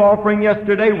the meal offering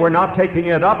yesterday? We're not taking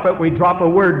it up, but we drop a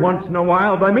word once in a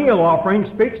while. The meal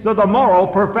offering speaks of the moral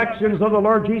perfections of the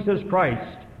Lord Jesus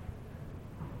Christ.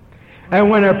 And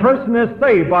when a person is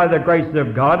saved by the grace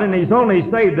of God, and he's only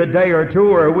saved a day or two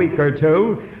or a week or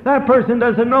two, that person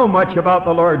doesn't know much about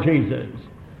the Lord Jesus.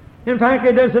 In fact,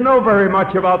 he doesn't know very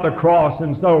much about the cross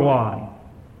and so on.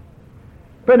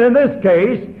 But in this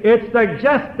case, it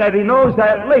suggests that he knows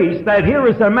at least that here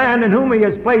is a man in whom he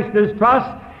has placed his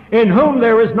trust, in whom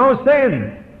there is no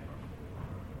sin.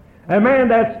 A man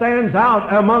that stands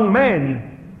out among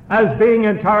men as being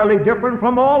entirely different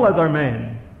from all other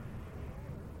men.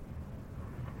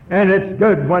 And it's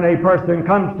good when a person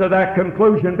comes to that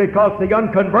conclusion, because the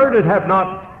unconverted have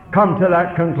not come to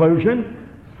that conclusion,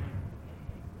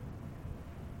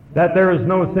 that there is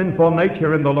no sinful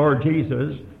nature in the Lord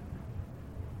Jesus.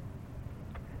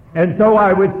 And so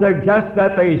I would suggest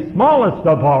that the smallest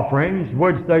of offerings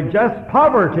would suggest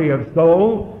poverty of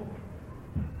soul,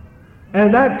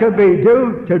 and that could be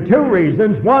due to 2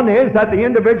 reasons. One is that the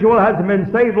individual hasn't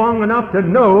been saved long enough to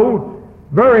know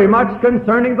very much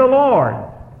concerning the Lord.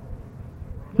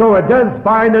 So it does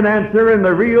find an answer in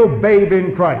the real babe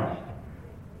in Christ,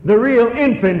 the real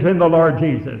infant in the Lord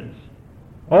Jesus.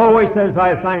 Always says,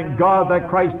 I thank God that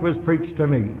Christ was preached to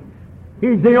me.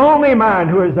 He's the only man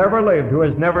who has ever lived who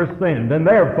has never sinned, and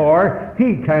therefore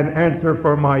he can answer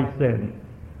for my sin.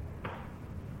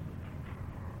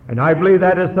 And I believe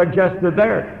that is suggested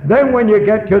there. Then when you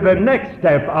get to the next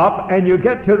step up and you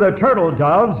get to the turtle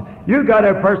doves, you got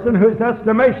a person whose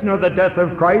estimation of the death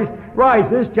of Christ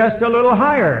rises just a little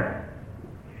higher.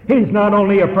 He's not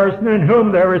only a person in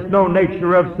whom there is no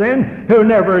nature of sin, who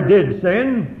never did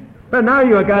sin, but now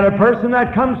you got a person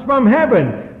that comes from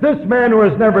heaven. This man who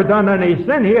has never done any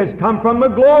sin, he has come from the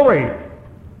glory.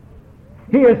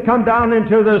 He has come down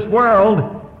into this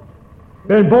world,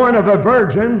 been born of a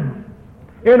virgin,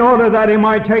 in order that he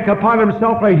might take upon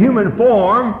himself a human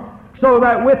form, so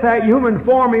that with that human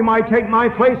form he might take my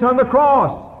place on the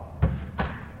cross.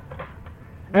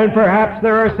 And perhaps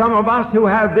there are some of us who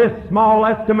have this small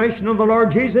estimation of the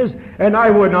Lord Jesus, and I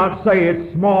would not say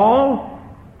it's small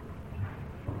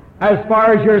as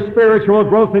far as your spiritual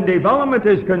growth and development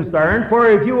is concerned, for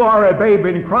if you are a babe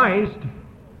in Christ,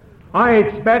 I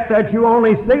expect that you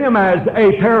only see him as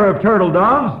a pair of turtle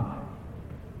doves,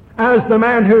 as the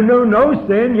man who knew no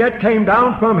sin yet came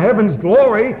down from heaven's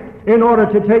glory in order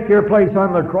to take your place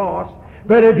on the cross.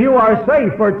 But if you are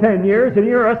saved for 10 years and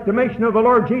your estimation of the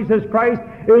Lord Jesus Christ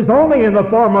is only in the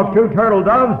form of 2 turtle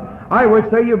doves, I would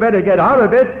say you better get out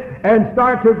of it and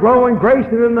start to grow in grace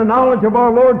and in the knowledge of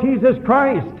our Lord Jesus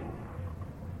Christ.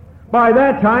 By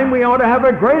that time we ought to have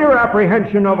a greater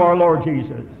apprehension of our Lord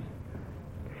Jesus.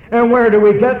 And where do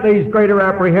we get these greater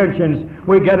apprehensions?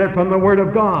 We get it from the Word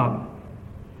of God.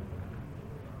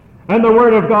 And the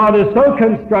Word of God is so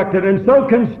constructed and so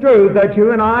construed that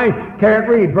you and I can't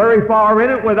read very far in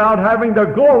it without having the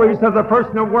glories of the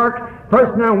person and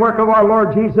work of our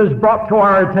Lord Jesus brought to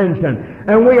our attention.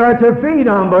 And we are to feed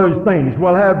on those things.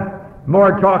 We'll have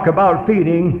more talk about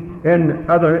feeding in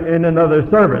another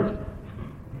service.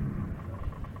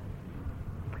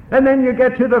 And then you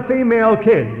get to the female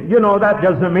kid. You know, that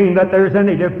doesn't mean that there's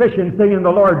any deficiency in the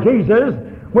Lord Jesus.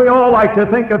 We all like to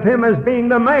think of him as being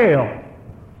the male.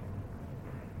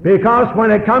 Because when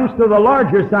it comes to the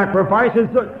larger sacrifices,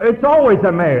 it's always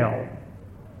a male.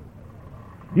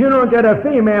 You don't get a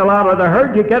female out of the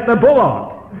herd, you get the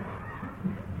bullock.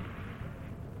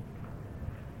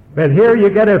 But here you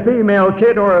get a female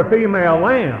kid or a female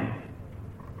lamb.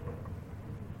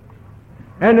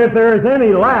 And if there is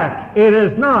any lack, it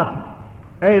is not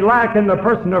a lack in the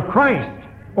person of Christ,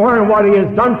 or in what he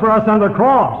has done for us on the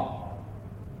cross.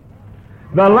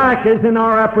 The lack is in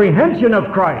our apprehension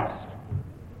of Christ.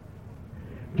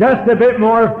 Just a bit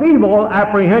more feeble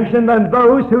apprehension than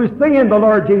those who see in the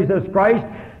Lord Jesus Christ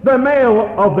the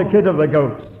male of the kid of the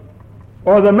goats,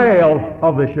 or the male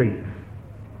of the sheep.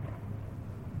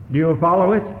 Do you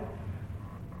follow it?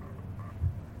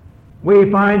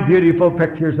 We find beautiful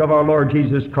pictures of our Lord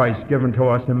Jesus Christ given to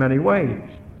us in many ways.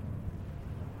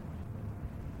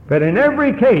 But in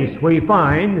every case we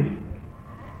find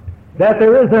that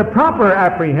there is a proper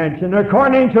apprehension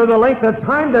according to the length of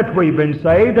time that we've been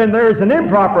saved, and there is an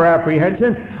improper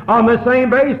apprehension on the same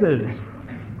basis.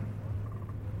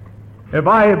 If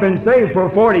I have been saved for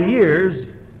 40 years,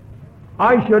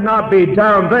 I should not be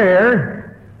down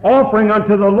there offering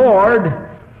unto the Lord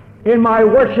in my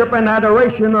worship and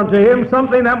adoration unto him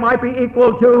something that might be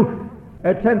equal to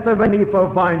a tenth of an ephah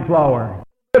of fine flour.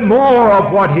 More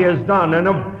of what he has done and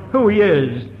of who he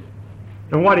is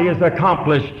and what he has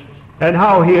accomplished and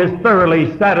how he has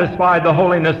thoroughly satisfied the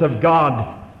holiness of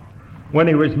God when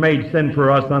he was made sin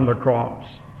for us on the cross.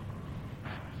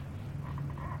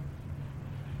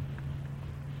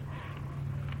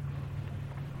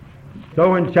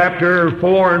 So in chapter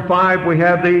 4 and 5 we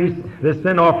have the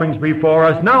sin offerings before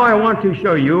us. Now I want to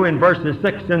show you in verses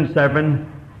 6 and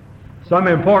 7 some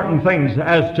important things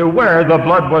as to where the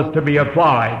blood was to be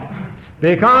applied.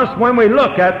 Because when we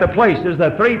look at the places,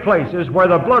 the three places where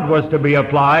the blood was to be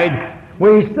applied,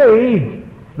 we see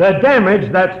the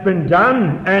damage that's been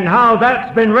done and how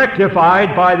that's been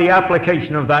rectified by the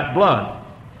application of that blood.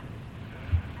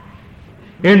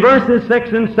 In verses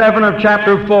 6 and 7 of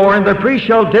chapter 4, and the priest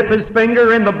shall dip his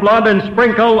finger in the blood and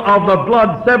sprinkle of the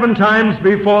blood 7 times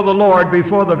before the Lord,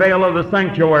 before the veil of the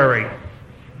sanctuary.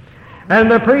 And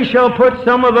the priest shall put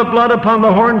some of the blood upon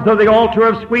the horns of the altar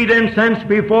of sweet incense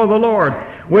before the Lord,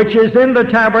 which is in the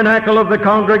tabernacle of the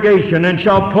congregation, and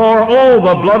shall pour all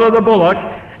the blood of the bullock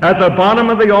at the bottom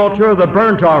of the altar of the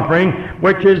burnt offering,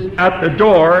 which is at the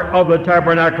door of the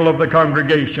tabernacle of the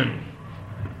congregation.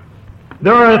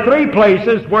 There are 3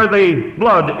 places where the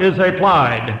blood is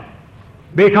applied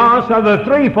because of the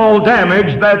threefold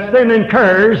damage that sin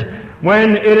incurs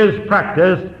when it is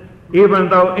practiced, even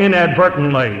though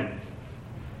inadvertently.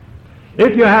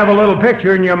 If you have a little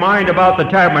picture in your mind about the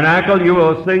tabernacle, you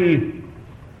will see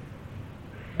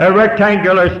a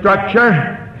rectangular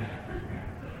structure,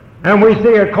 and we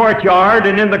see a courtyard,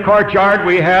 and in the courtyard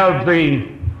we have the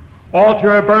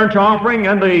altar of burnt offering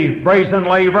and the brazen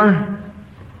laver.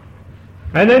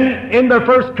 And then in the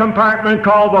first compartment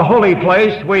called the holy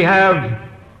place, we have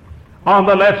on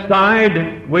the left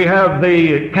side, we have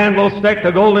the candlestick,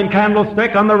 the golden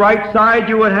candlestick. On the right side,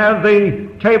 you would have the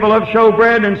table of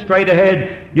showbread, and straight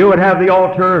ahead, you would have the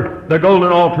altar, the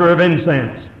golden altar of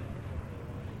incense.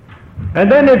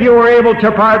 And then if you were able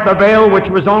to part the veil, which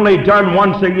was only done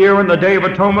once a year in the Day of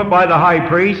Atonement by the high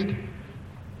priest,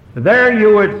 there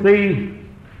you would see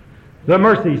the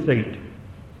mercy seat.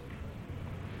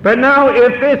 But now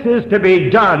if this is to be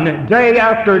done day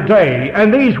after day,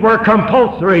 and these were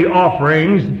compulsory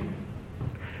offerings,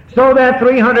 so that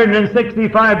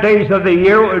 365 days of the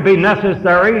year it would be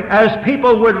necessary, as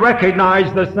people would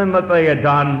recognize the sin that they had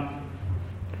done,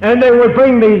 and they would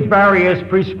bring these various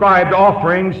prescribed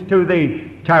offerings to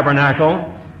the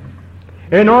tabernacle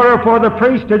in order for the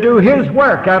priest to do his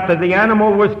work after the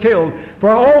animal was killed.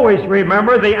 For always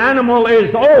remember, the animal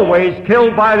is always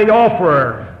killed by the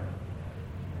offerer.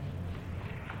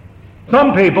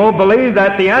 Some people believe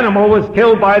that the animal was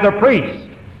killed by the priest.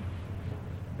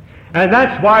 And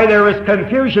that's why there is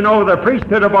confusion over the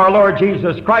priesthood of our Lord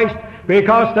Jesus Christ,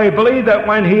 because they believe that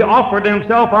when he offered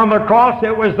himself on the cross,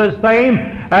 it was the same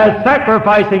as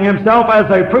sacrificing himself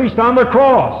as a priest on the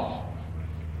cross.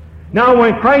 Now,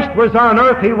 when Christ was on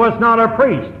earth, he was not a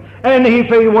priest. And if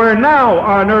he were now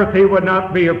on earth, he would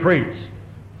not be a priest.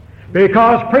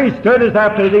 Because priesthood is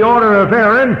after the order of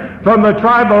Aaron from the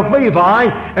tribe of Levi,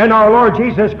 and our Lord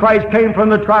Jesus Christ came from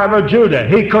the tribe of Judah.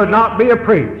 He could not be a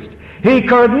priest. He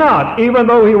could not, even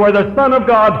though he were the Son of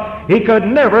God, he could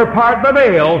never part the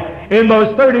veil in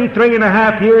those 33 and a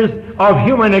half years of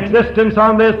human existence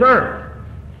on this earth.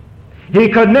 He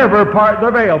could never part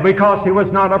the veil because he was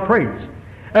not a priest.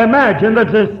 Imagine the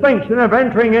distinction of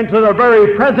entering into the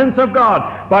very presence of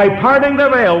God by parting the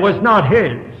veil was not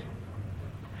his.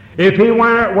 If he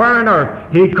were on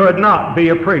earth, he could not be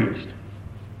a priest.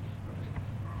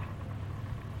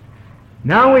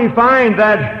 Now we find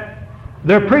that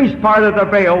the priest parted the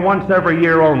veil once every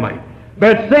year only.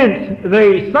 But since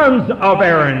the sons of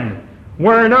Aaron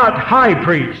were not high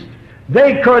priests,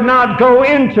 They could not go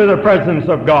into the presence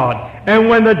of God. And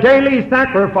when the daily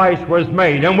sacrifice was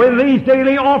made, and when these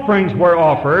daily offerings were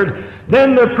offered,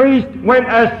 then the priest went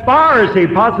as far as he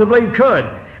possibly could.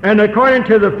 And according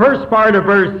to the first part of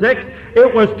verse 6,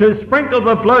 it was to sprinkle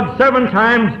the blood 7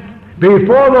 times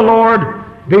before the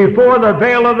Lord, before the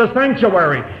veil of the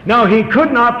sanctuary. Now, he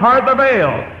could not part the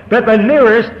veil, but the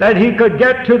nearest that he could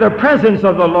get to the presence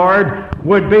of the Lord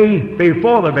would be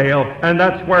before the veil, and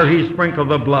that's where he sprinkled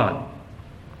the blood.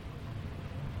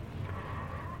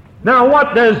 Now,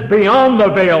 what does beyond the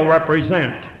veil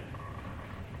represent?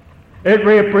 It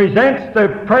represents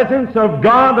the presence of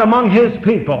God among his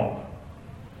people.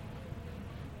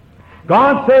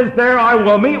 God says there, I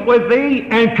will meet with thee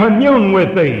and commune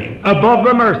with thee above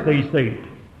the mercy seat.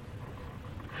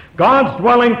 God's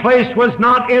dwelling place was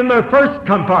not in the first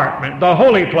compartment, the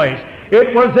holy place.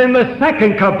 It was in the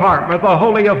second compartment, the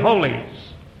Holy of Holies.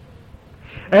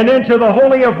 And into the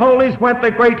Holy of Holies went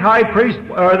the great high priest,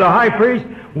 or the high priest,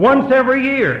 once every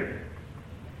year.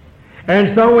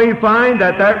 And so we find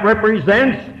that that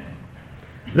represents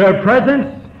the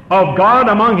presence of God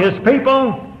among his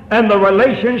people and the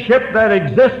relationship that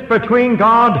exists between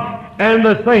God and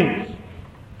the saints.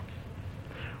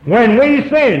 When we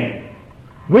sin,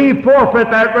 we forfeit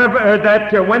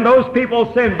that when those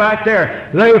people sinned back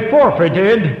there, they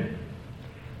forfeited,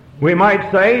 we might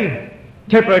say,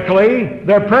 typically,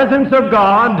 the presence of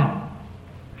God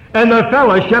and the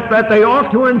fellowship that they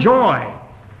ought to enjoy,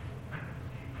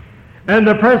 and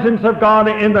the presence of God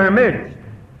in their midst.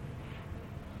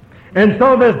 And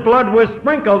so this blood was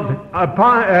sprinkled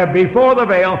upon, before the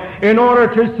veil in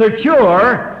order to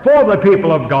secure for the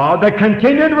people of God the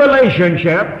continued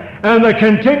relationship and the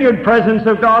continued presence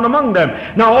of God among them.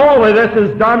 Now, all of this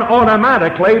is done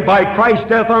automatically by Christ's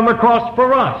death on the cross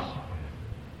for us.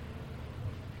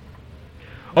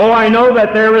 Oh, I know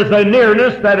that there is a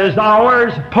nearness that is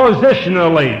ours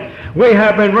positionally. We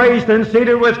have been raised and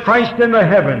seated with Christ in the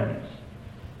heavens.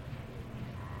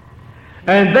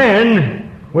 And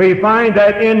then we find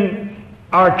that in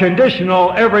our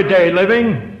conditional everyday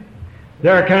living,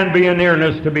 there can be a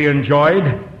nearness to be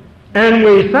enjoyed. And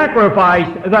we sacrifice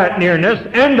that nearness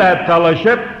and that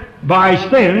fellowship by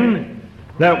sin,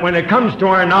 that when it comes to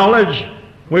our knowledge,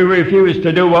 we refuse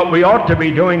to do what we ought to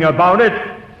be doing about it.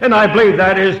 And I believe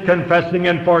that is confessing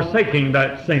and forsaking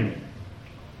that sin.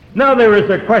 Now there is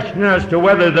a question as to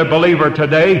whether the believer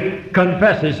today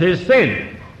confesses his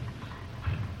sin.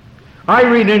 I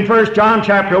read in 1 John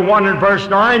chapter 1 and verse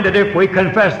 9 that if we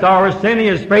confess our sin, he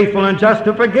is faithful and just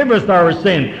to forgive us our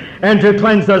sin and to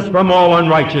cleanse us from all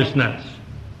unrighteousness.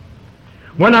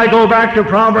 When I go back to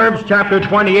Proverbs chapter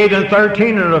 28 and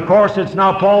 13, and of course it's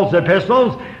not Paul's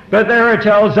epistles, but there it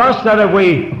tells us that if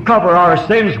we cover our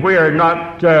sins, we are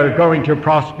not going to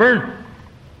prosper.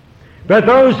 But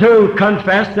those who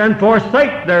confess and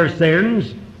forsake their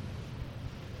sins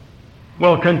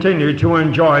will continue to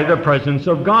enjoy the presence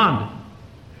of God.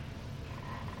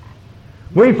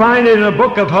 We find in the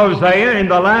book of Hosea, in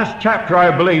the last chapter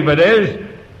I believe it is,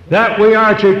 that we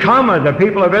are to come, or the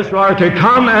people of Israel are to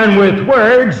come and with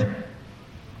words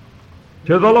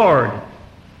to the Lord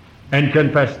and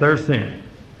confess their sin.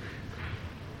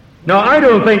 Now, I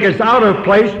don't think it's out of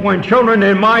place when children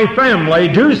in my family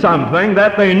do something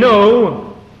that they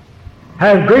know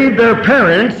have grieved their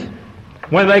parents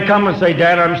when they come and say,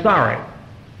 Dad, I'm sorry.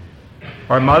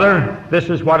 Or, Mother, this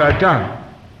is what I've done.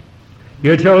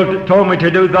 You told me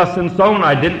to do thus and so, and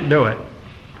I didn't do it.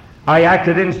 I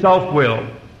acted in self-will.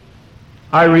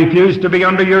 I refused to be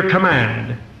under your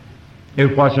command.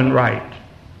 It wasn't right.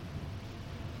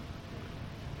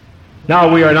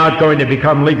 Now, we are not going to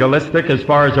become legalistic as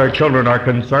far as our children are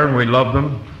concerned. We love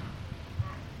them.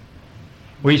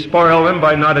 We spoil them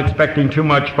by not expecting too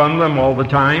much from them all the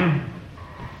time.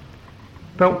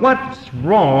 But what's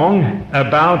wrong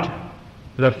about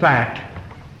the fact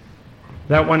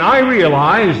that when I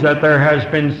realize that there has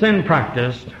been sin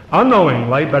practiced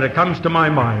unknowingly, but it comes to my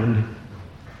mind,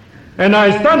 and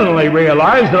I suddenly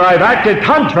realize that I've acted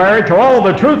contrary to all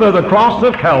the truth of the cross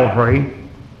of Calvary,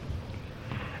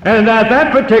 and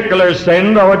that particular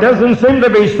sin, though it doesn't seem to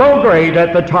be so great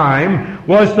at the time,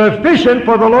 was sufficient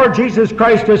for the Lord Jesus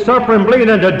Christ to suffer and bleed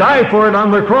and to die for it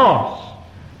on the cross.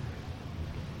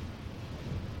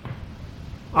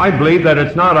 I believe that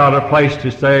it's not out of place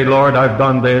to say, Lord, I've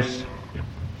done this.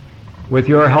 With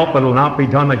your help it will not be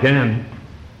done again.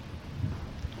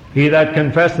 He that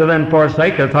confesseth and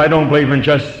forsaketh, I don't believe in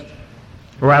just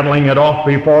rattling it off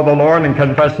before the Lord and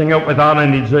confessing it without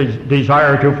any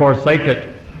desire to forsake it.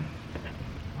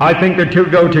 I think the two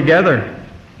go together.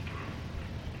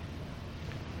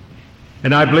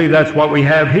 And I believe that's what we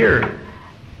have here.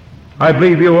 I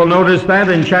believe you will notice that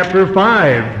in chapter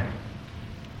 5.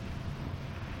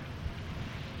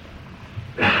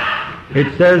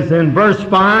 It says in verse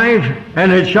 5,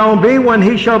 "And it shall be when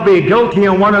he shall be guilty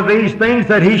in one of these things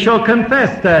that he shall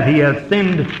confess that he hath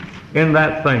sinned in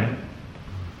that thing."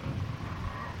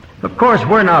 Of course,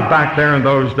 we're not back there in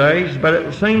those days, but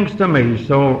it seems to me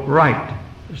so right,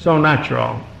 so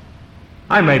natural.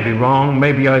 I may be wrong,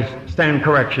 maybe I stand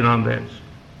correction on this.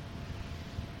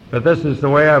 But this is the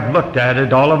way I've looked at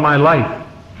it all of my life.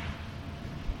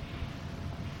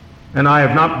 And I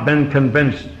have not been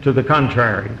convinced to the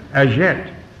contrary as yet.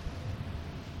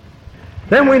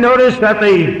 Then we notice that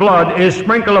the blood is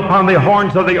sprinkled upon the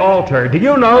horns of the altar. Do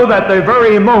you know that the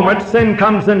very moment sin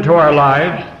comes into our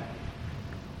lives,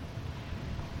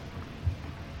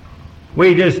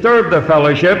 we disturb the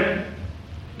fellowship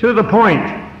to the point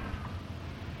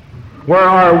where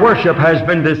our worship has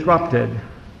been disrupted?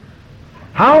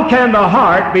 How can the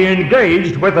heart be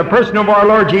engaged with the person of our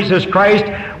Lord Jesus Christ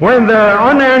when there are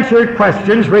unanswered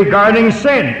questions regarding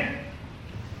sin?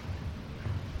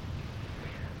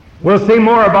 We'll see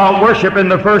more about worship in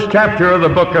the first chapter of the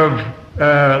book of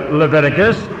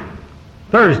Leviticus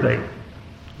Thursday,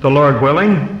 the Lord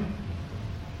willing.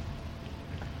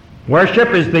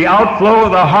 Worship is the outflow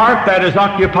of the heart that is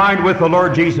occupied with the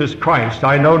Lord Jesus Christ.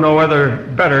 I know no other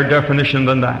better definition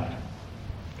than that.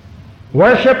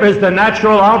 Worship is the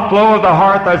natural outflow of the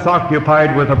heart that's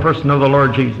occupied with the person of the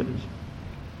Lord Jesus.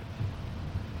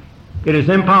 It is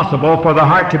impossible for the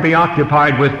heart to be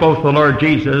occupied with both the Lord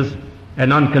Jesus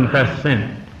and unconfessed sin,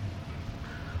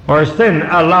 or sin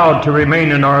allowed to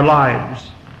remain in our lives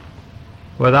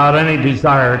without any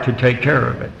desire to take care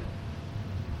of it.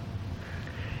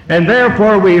 And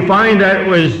therefore we find that it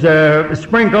was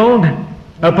sprinkled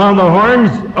upon the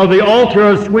horns of the altar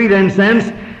of sweet incense,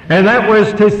 and that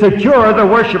was to secure the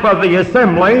worship of the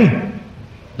assembly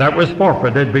that was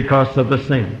forfeited because of the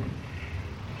sin.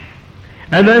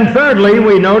 And then thirdly,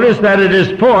 we notice that it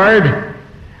is poured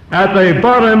at the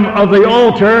bottom of the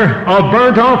altar of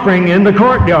burnt offering in the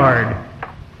courtyard.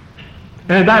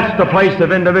 And that's the place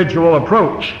of individual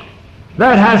approach.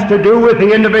 That has to do with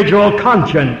the individual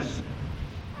conscience.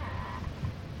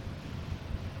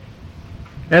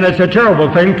 And it's a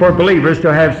terrible thing for believers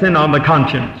to have sin on the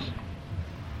conscience.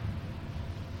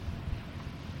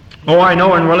 Oh, I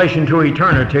know in relation to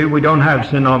eternity we don't have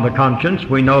sin on the conscience.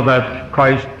 We know that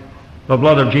Christ, the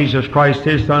blood of Jesus Christ,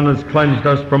 His Son, has cleansed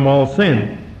us from all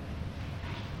sin.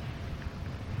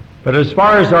 But as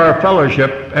far as our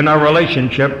fellowship and our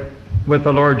relationship with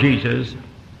the Lord Jesus,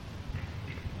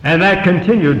 and that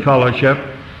continued fellowship,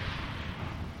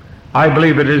 I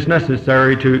believe it is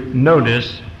necessary to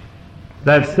notice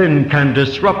that sin can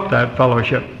disrupt that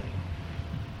fellowship.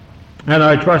 And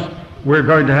I trust we're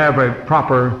going to have a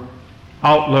proper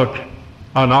outlook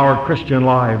on our Christian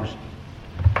lives,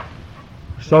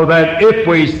 so that if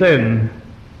we sin,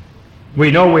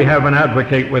 we know we have an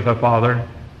advocate with the Father.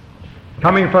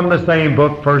 Coming from the same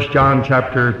book, 1 John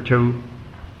chapter 2,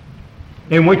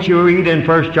 in which you read in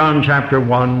 1 John chapter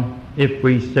 1, if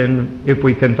we sin, if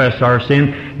we confess our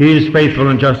sin, He is faithful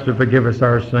and just to forgive us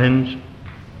our sins.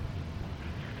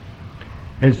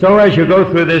 And so as you go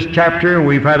through this chapter,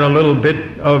 we've had a little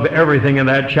bit of everything in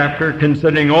that chapter,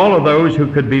 considering all of those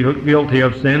who could be guilty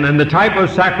of sin and the type of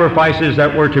sacrifices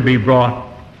that were to be brought.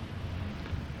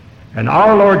 And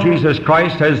our Lord Jesus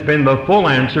Christ has been the full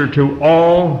answer to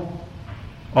all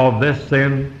of this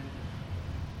sin.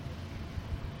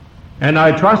 And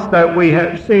I trust that we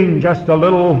have seen just a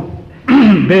little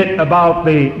bit about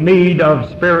the need of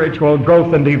spiritual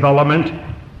growth and development,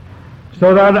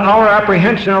 so that our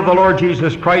apprehension of the Lord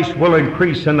Jesus Christ will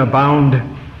increase and abound.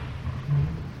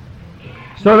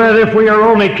 So that if we are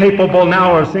only capable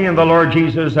now of seeing the Lord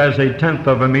Jesus as a tenth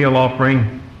of a meal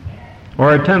offering,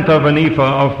 or a tenth of an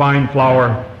ephah of fine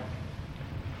flour,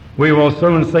 we will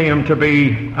soon see Him to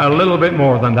be a little bit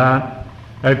more than that,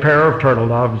 a pair of turtle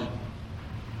doves,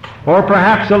 or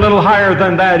perhaps a little higher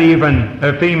than that even,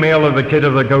 a female of the kid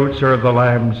of the goats or of the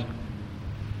lambs.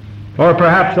 Or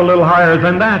perhaps a little higher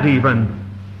than that even,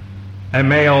 a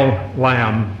male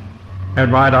lamb,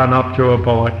 and right on up to a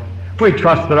bullock. We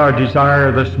trust that our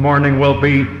desire this morning will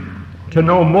be to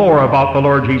know more about the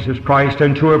Lord Jesus Christ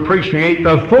and to appreciate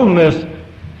the fullness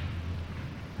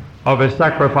of His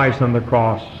sacrifice on the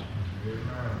cross.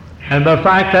 And the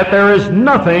fact that there is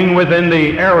nothing within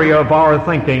the area of our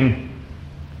thinking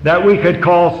that we could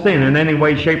call sin in any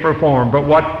way, shape, or form, but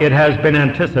what it has been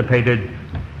anticipated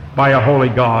by a holy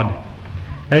God.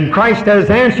 And Christ has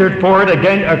answered for it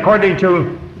again according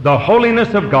to the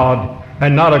holiness of God,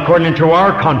 and not according to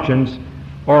our conscience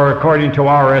or according to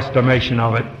our estimation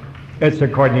of it. It's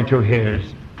according to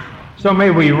His. So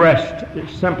may we rest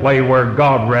simply where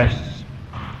God rests.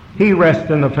 He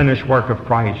rests in the finished work of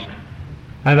Christ,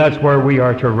 and that's where we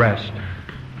are to rest.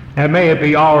 And may it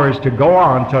be ours to go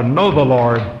on to know the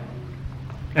Lord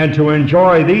and to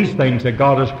enjoy these things that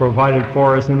God has provided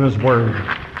for us in His Word,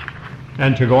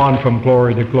 and to go on from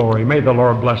glory to glory. May the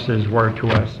Lord bless His Word to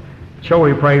us. Shall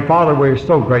we pray? Father, we are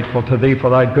so grateful to Thee for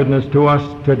Thy goodness to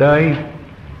us today.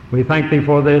 We thank Thee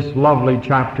for this lovely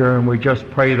chapter, and we just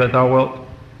pray that Thou wilt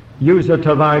use it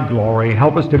to Thy glory.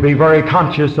 Help us to be very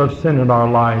conscious of sin in our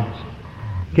lives.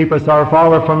 Keep us, our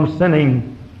Father, from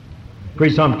sinning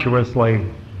presumptuously,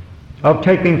 of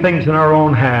taking things in our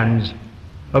own hands,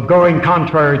 of going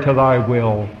contrary to Thy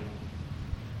will.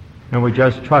 And we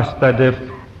just trust that if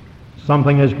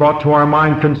something is brought to our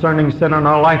mind concerning sin in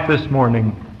our life this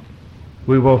morning,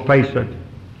 we will face it.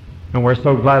 And we're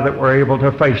so glad that we're able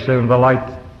to face it in the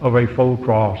light of a full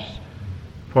cross.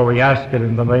 For we ask it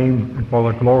in the name and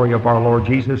for the glory of our Lord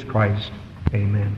Jesus Christ. Amen.